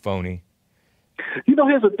so phony. You know,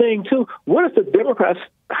 here's the thing too. What is the Democrats'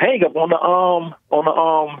 hang up on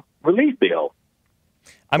the relief bill?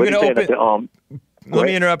 I'm What going to are you saying open. that Let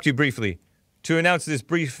me interrupt you briefly to announce this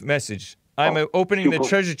brief message. I'm opening the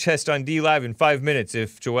treasure chest on D Live in 5 minutes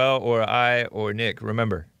if Joel or I or Nick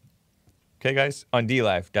remember. Okay, guys? On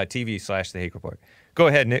DLive.tv/The Hake Report. Go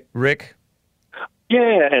ahead, Rick.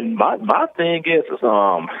 Yeah, and my thing is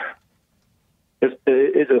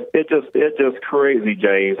it's just crazy,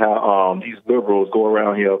 James, how these liberals go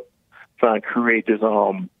around here trying to create this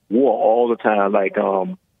war all the time, like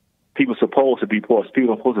people supposed to be poor,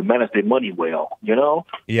 people supposed to manage their money well, you know?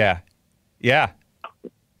 Yeah.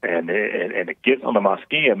 And it gets under my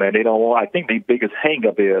skin, man. They don't want. I think the biggest hang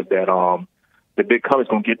up is that the big companies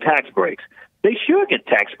gonna get tax breaks. They should get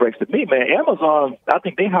tax breaks. To me, man, Amazon, I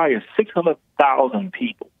think they hire 600,000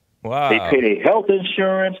 people. Wow. They pay their health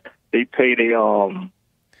insurance. They pay their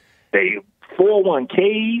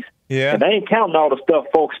 401ks. Yeah. And they ain't counting all the stuff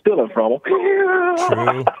folks stealing from them.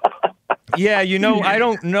 True. Yeah, I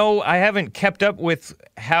don't know. I haven't kept up with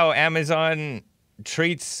how Amazon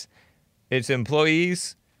treats its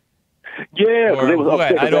employees. Yeah, because it was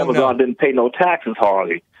upset because Amazon know. didn't pay no taxes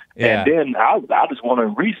hardly. Yeah. And then I just want to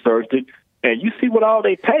research it. And you see what all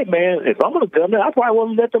they pay, man. If I'm going to government, I probably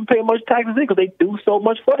wouldn't let them pay much taxes in because they do so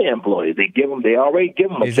much for the employees. They already give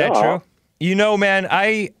them a Is job. that true? Man,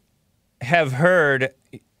 I have heard.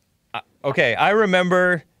 Okay, I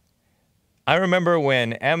remember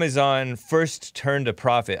when Amazon first turned a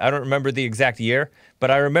profit. I don't remember the exact year,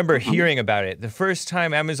 but I remember hearing about it. The first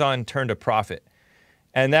time Amazon turned a profit.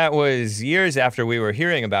 And that was years after we were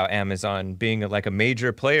hearing about Amazon being like a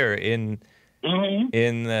major player on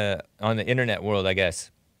the internet world, I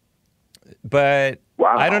guess. But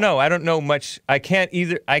wow. I don't know. I don't know much. I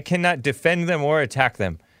cannot defend them or attack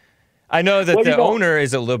them. I know that the owner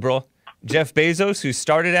is a liberal, Jeff Bezos, who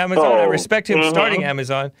started Amazon. I respect him starting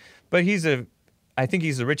Amazon, but I think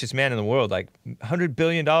he's the richest man in the world, like $100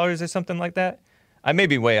 billion or something like that. I may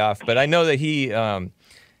be way off, but I know that he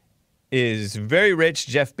is very rich,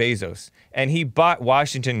 Jeff Bezos, and he bought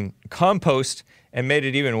Washington Compost and made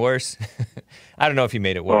it even worse. I don't know if he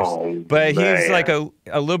made it worse, but he's like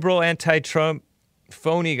a liberal, anti-Trump,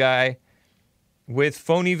 phony guy with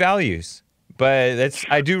phony values. But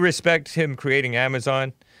I do respect him creating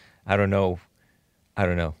Amazon. I don't know.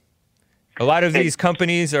 A lot of these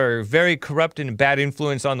companies are very corrupt and bad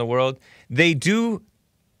influence on the world.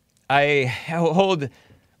 I hold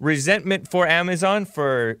resentment for Amazon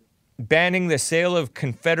for banning the sale of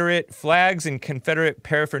Confederate flags and Confederate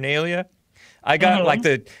paraphernalia. I got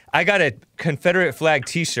I got a Confederate flag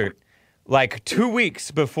T-shirt like 2 weeks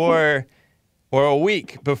before, or a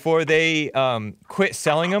week before they quit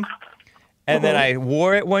selling them, and then I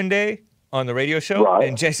wore it one day on the radio show,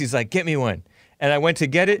 and Jesse's like, "Get me one," and I went to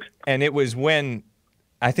get it, and it was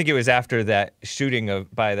I think it was after that shooting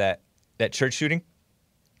by that church shooting.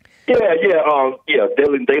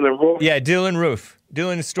 Dylan Roof. Yeah,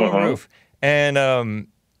 Dylan Storm Roof. And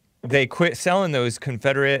they quit selling those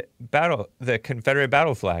Confederate battle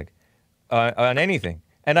flag on anything.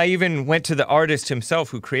 And I even went to the artist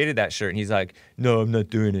himself who created that shirt, and he's like, "No, I'm not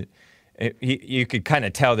doing it." You could kind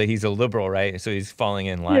of tell that he's a liberal, right? So he's falling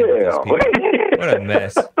in line with these people. What a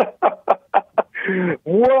mess.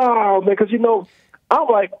 Wow, man, because, I'm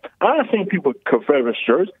like, I've seen people with Confederate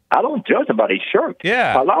shirts. I don't judge them by their shirt.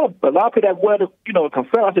 Yeah. A lot of people that wear the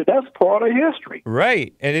Confederate, I said, that's part of history.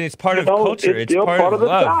 Right, and it's part of culture. It's still part of the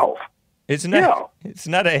love. South. It's not. Yeah. It's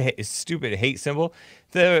not a stupid hate symbol.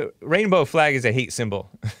 The rainbow flag is a hate symbol.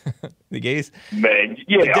 The gays. Man,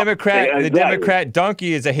 yeah. The Democrat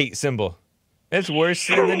donkey is a hate symbol. It's worse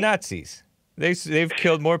than the Nazis. They've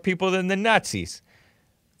killed more people than the Nazis.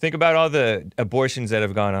 Think about all the abortions that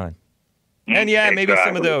have gone on. And yeah, maybe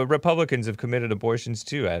some of the Republicans have committed abortions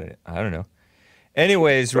too. I don't know.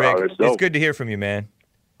 Anyways, Rick, it's good to hear from you, man.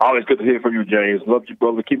 Always good to hear from you, James. Love you,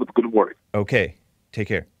 brother. Keep up the good work. Okay. Take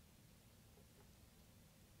care.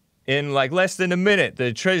 In like less than a minute,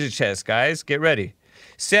 the treasure chest, guys. Get ready.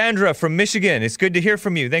 Sandra from Michigan, it's good to hear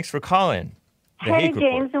from you. Thanks for calling. Hey,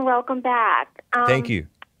 James, and welcome back. Thank you.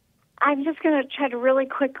 I'm just going to try to really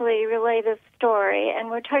quickly relay this story. And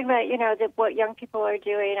we're talking about, what young people are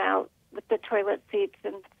doing out with the toilet seats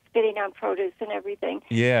and spitting on produce and everything.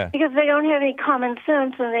 Yeah. Because they don't have any common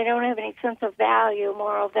sense and they don't have any sense of value,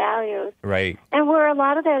 moral values. Right. And where a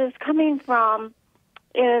lot of that is coming from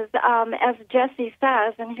is, as Jesse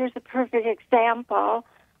says, and here's a perfect example,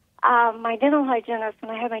 my dental hygienist,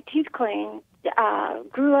 when I had my teeth cleaned,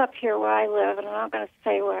 grew up here where I live, and I'm not going to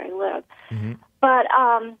say where I live. Mm-hmm. But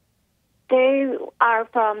they are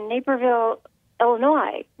from Naperville,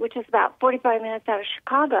 Illinois, which is about 45 minutes out of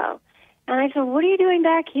Chicago. And I said, what are you doing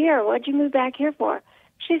back here? What did you move back here for?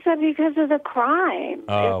 She said, because of the crime.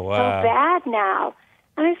 Oh, it's wow. so bad now.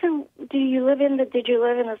 And I said, did you live in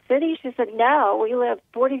the city? She said, no, we live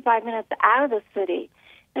 45 minutes out of the city.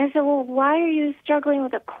 And I said, well, why are you struggling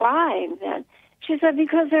with the crime then? She said,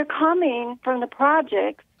 because they're coming from the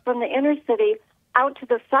projects, from the inner city, out to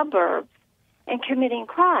the suburbs and committing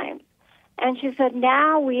crimes. And she said,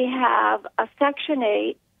 now we have a Section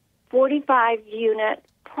 8, 45-unit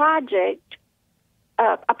project,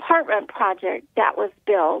 apartment project that was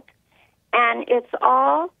built, and it's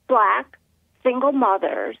all black, single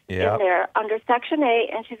mothers in there under Section 8,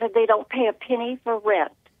 and she said they don't pay a penny for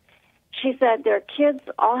rent. She said their kids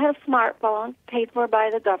all have smartphones paid for by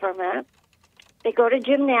the government. They go to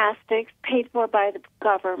gymnastics paid for by the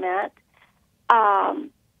government.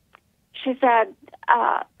 She said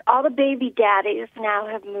all the baby daddies now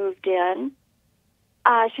have moved in.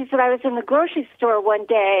 She said, I was in the grocery store one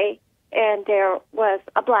day, and there was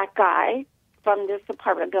a black guy from this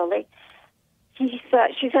apartment building. She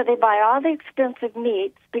said they buy all the expensive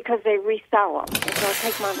meats because they resell them. They'll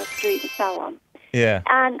take them on the street and sell them. Yeah.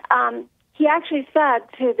 And he actually said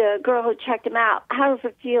to the girl who checked him out, how does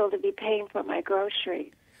it feel to be paying for my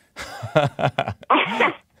groceries?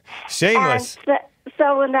 Shameless.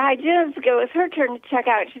 So when the hygienist, it was her turn to check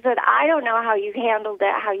out, she said, I don't know how you handled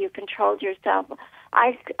that, how you controlled yourself.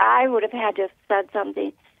 I would have had to have said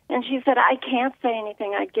something. And she said, I can't say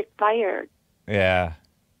anything. I'd get fired. Yeah.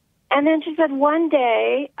 And then she said one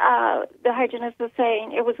day, the hygienist was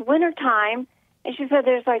saying it was wintertime, and she said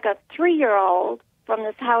there's like a 3-year-old from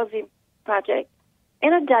this housing project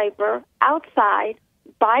in a diaper outside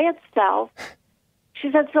by itself.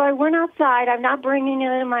 She said, so I went outside. I'm not bringing it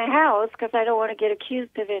in my house because I don't want to get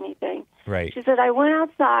accused of anything. Right. She said, I went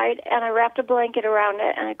outside and I wrapped a blanket around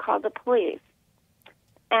it and I called the police.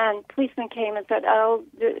 And policemen came and said, oh,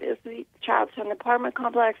 this child's from the apartment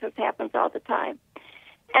complex. This happens all the time.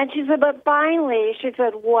 And she said, but finally, she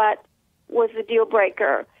said, what was the deal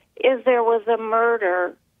breaker is there was a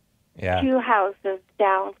murder 2 houses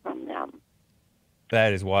down from them.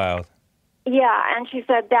 That is wild. Yeah, and she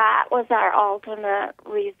said that was our ultimate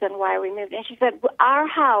reason why we moved. And she said our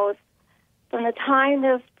house, from the time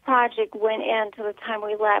this project went in to the time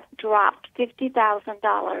we left, dropped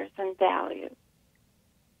 $50,000 in value.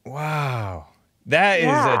 Wow. That is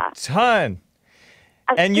a ton.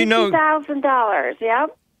 And you know, $50,000,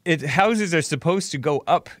 yep. Houses are supposed to go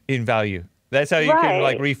up in value. That's how you can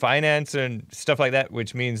like refinance and stuff like that,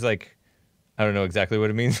 which means like, I don't know exactly what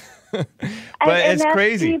it means, but it's that's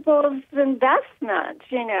crazy. People's investment,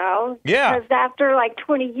 you know. Yeah. Because after like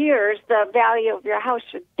 20 years, the value of your house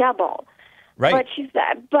should double. Right. But she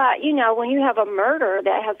said, but you know, when you have a murder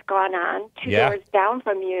that has gone on 2 doors down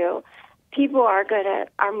from you, people are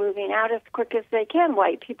moving out as quick as they can.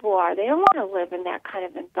 White people are. They don't want to live in that kind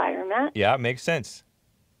of environment. Yeah, it makes sense.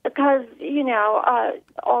 Because, you know,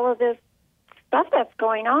 all of this stuff that's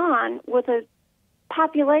going on with a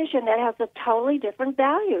population that has a totally different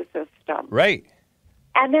value system. Right.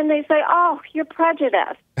 And then they say, oh, you're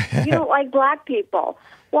prejudiced. You don't like black people.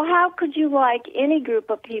 Well, how could you like any group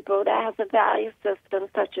of people that has a value system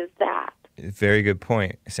such as that? Very good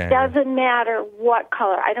point, Sandra. Doesn't matter what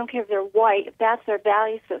color. I don't care if they're white. If that's their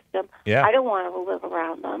value system, I don't want to live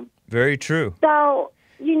around them. Very true. So,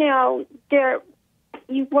 you know,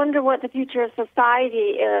 you wonder what the future of society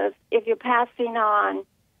is if you're passing on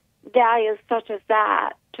values such as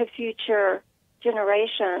that to future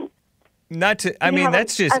generations. That's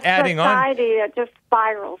just adding on. A society that just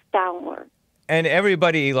spirals downward. And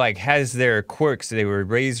everybody like has their quirks. They were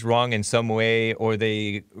raised wrong in some way, or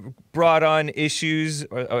they brought on issues,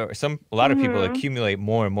 or a lot of people accumulate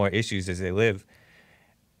more and more issues as they live.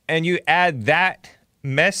 And you add that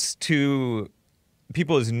mess to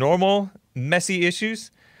people's normal messy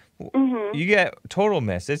issues, you get total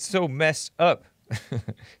mess. It's so messed up.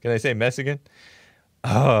 Can I say mess again?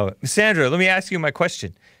 Sandra, let me ask you my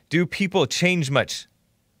question. Do people change much?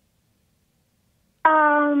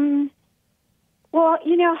 Well,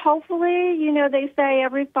 you know, hopefully, you know, they say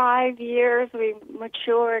every 5 years we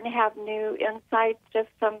mature and have new insights just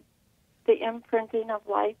from the imprinting of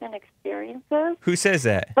life and experiences. Who says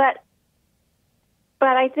that? But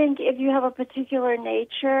I think if you have a particular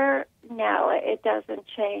nature, no, it doesn't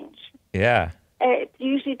change. Yeah. It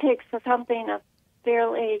usually takes something of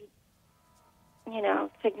fairly, you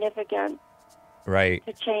know, significant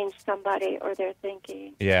to change somebody or their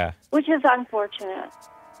thinking. Yeah. Which is unfortunate.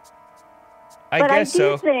 I guess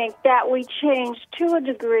so. But I do think that we change to a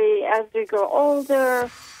degree as we grow older.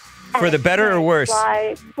 For the better or worse?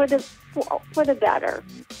 For the better.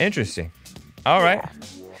 Interesting. All right.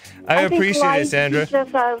 Yeah. I appreciate it, Sandra. It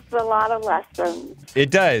teaches us a lot of lessons.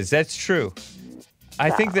 It does. That's true.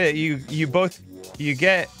 I think that you both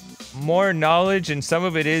get more knowledge, and some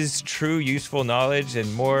of it is true, useful knowledge,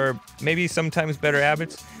 and more, maybe sometimes better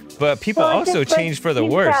habits. But people also change for the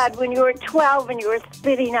worse. Said when you were 12 and you were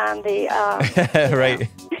spitting on the... right.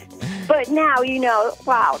 But now you know,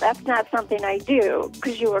 wow, that's not something I do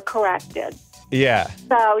because you were corrected. Yeah.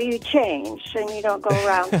 So you change and you don't go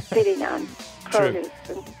around spitting on produce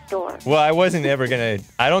in the store. Well, I wasn't ever going to...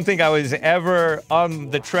 I don't think I was ever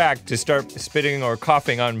on the track to start spitting or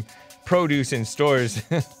coughing on produce in stores.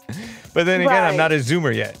 But then again, I'm not a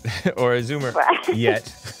Zoomer yet, or a Zoomer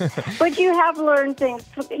yet. But you have learned things,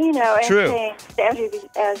 you know, and True. changed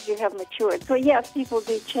as you have matured. So yes, people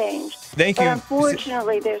do change. Thank you. But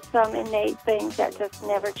unfortunately, there's some innate things that just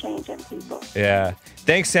never change in people. Yeah.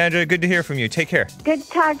 Thanks, Sandra. Good to hear from you. Take care. Good to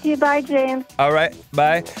talk to you. Bye, James. All right.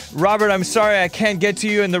 Bye. Robert, I'm sorry I can't get to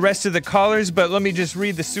you and the rest of the callers, but let me just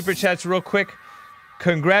read the super chats real quick.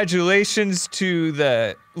 Congratulations to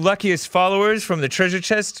the luckiest followers from the treasure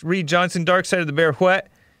chest. Reed Johnson, Dark Side of the Bear, what?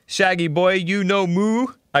 Shaggy Boy, you know moo.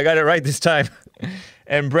 I got it right this time.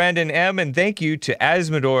 And Brandon M. And thank you to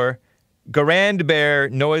Asmodor, Garand Bear,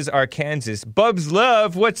 Noah's Arkansas. Bubs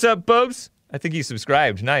Love, what's up, Bubs? I think he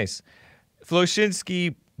subscribed. Nice.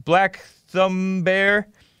 Floshinsky, Black Thumb Bear,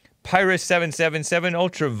 Pyrus 777,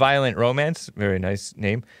 Ultra Violent Romance. Very nice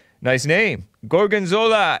name. Nice name.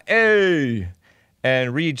 Gorgonzola, hey.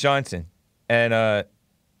 And Reed Johnson. And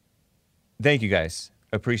thank you guys.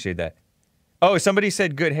 Appreciate that. Oh, somebody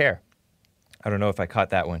said good hair. I don't know if I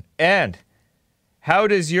caught that one. And how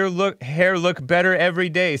does your hair look better every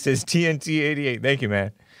day, says TNT88. Thank you,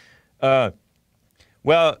 man.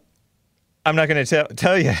 Well, I'm not going to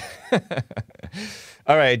tell you.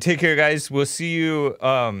 All right, take care, guys. We'll see you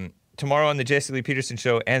tomorrow on the Jesse Lee Peterson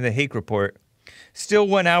Show and the Hake Report. Still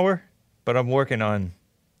 1 hour, but I'm working on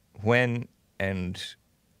when and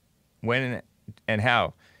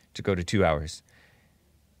how to go to 2 hours.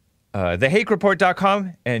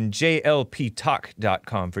 TheHakeReport.com and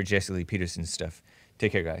JLPTalk.com for Jesse Lee Peterson stuff.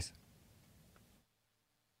 Take care, guys.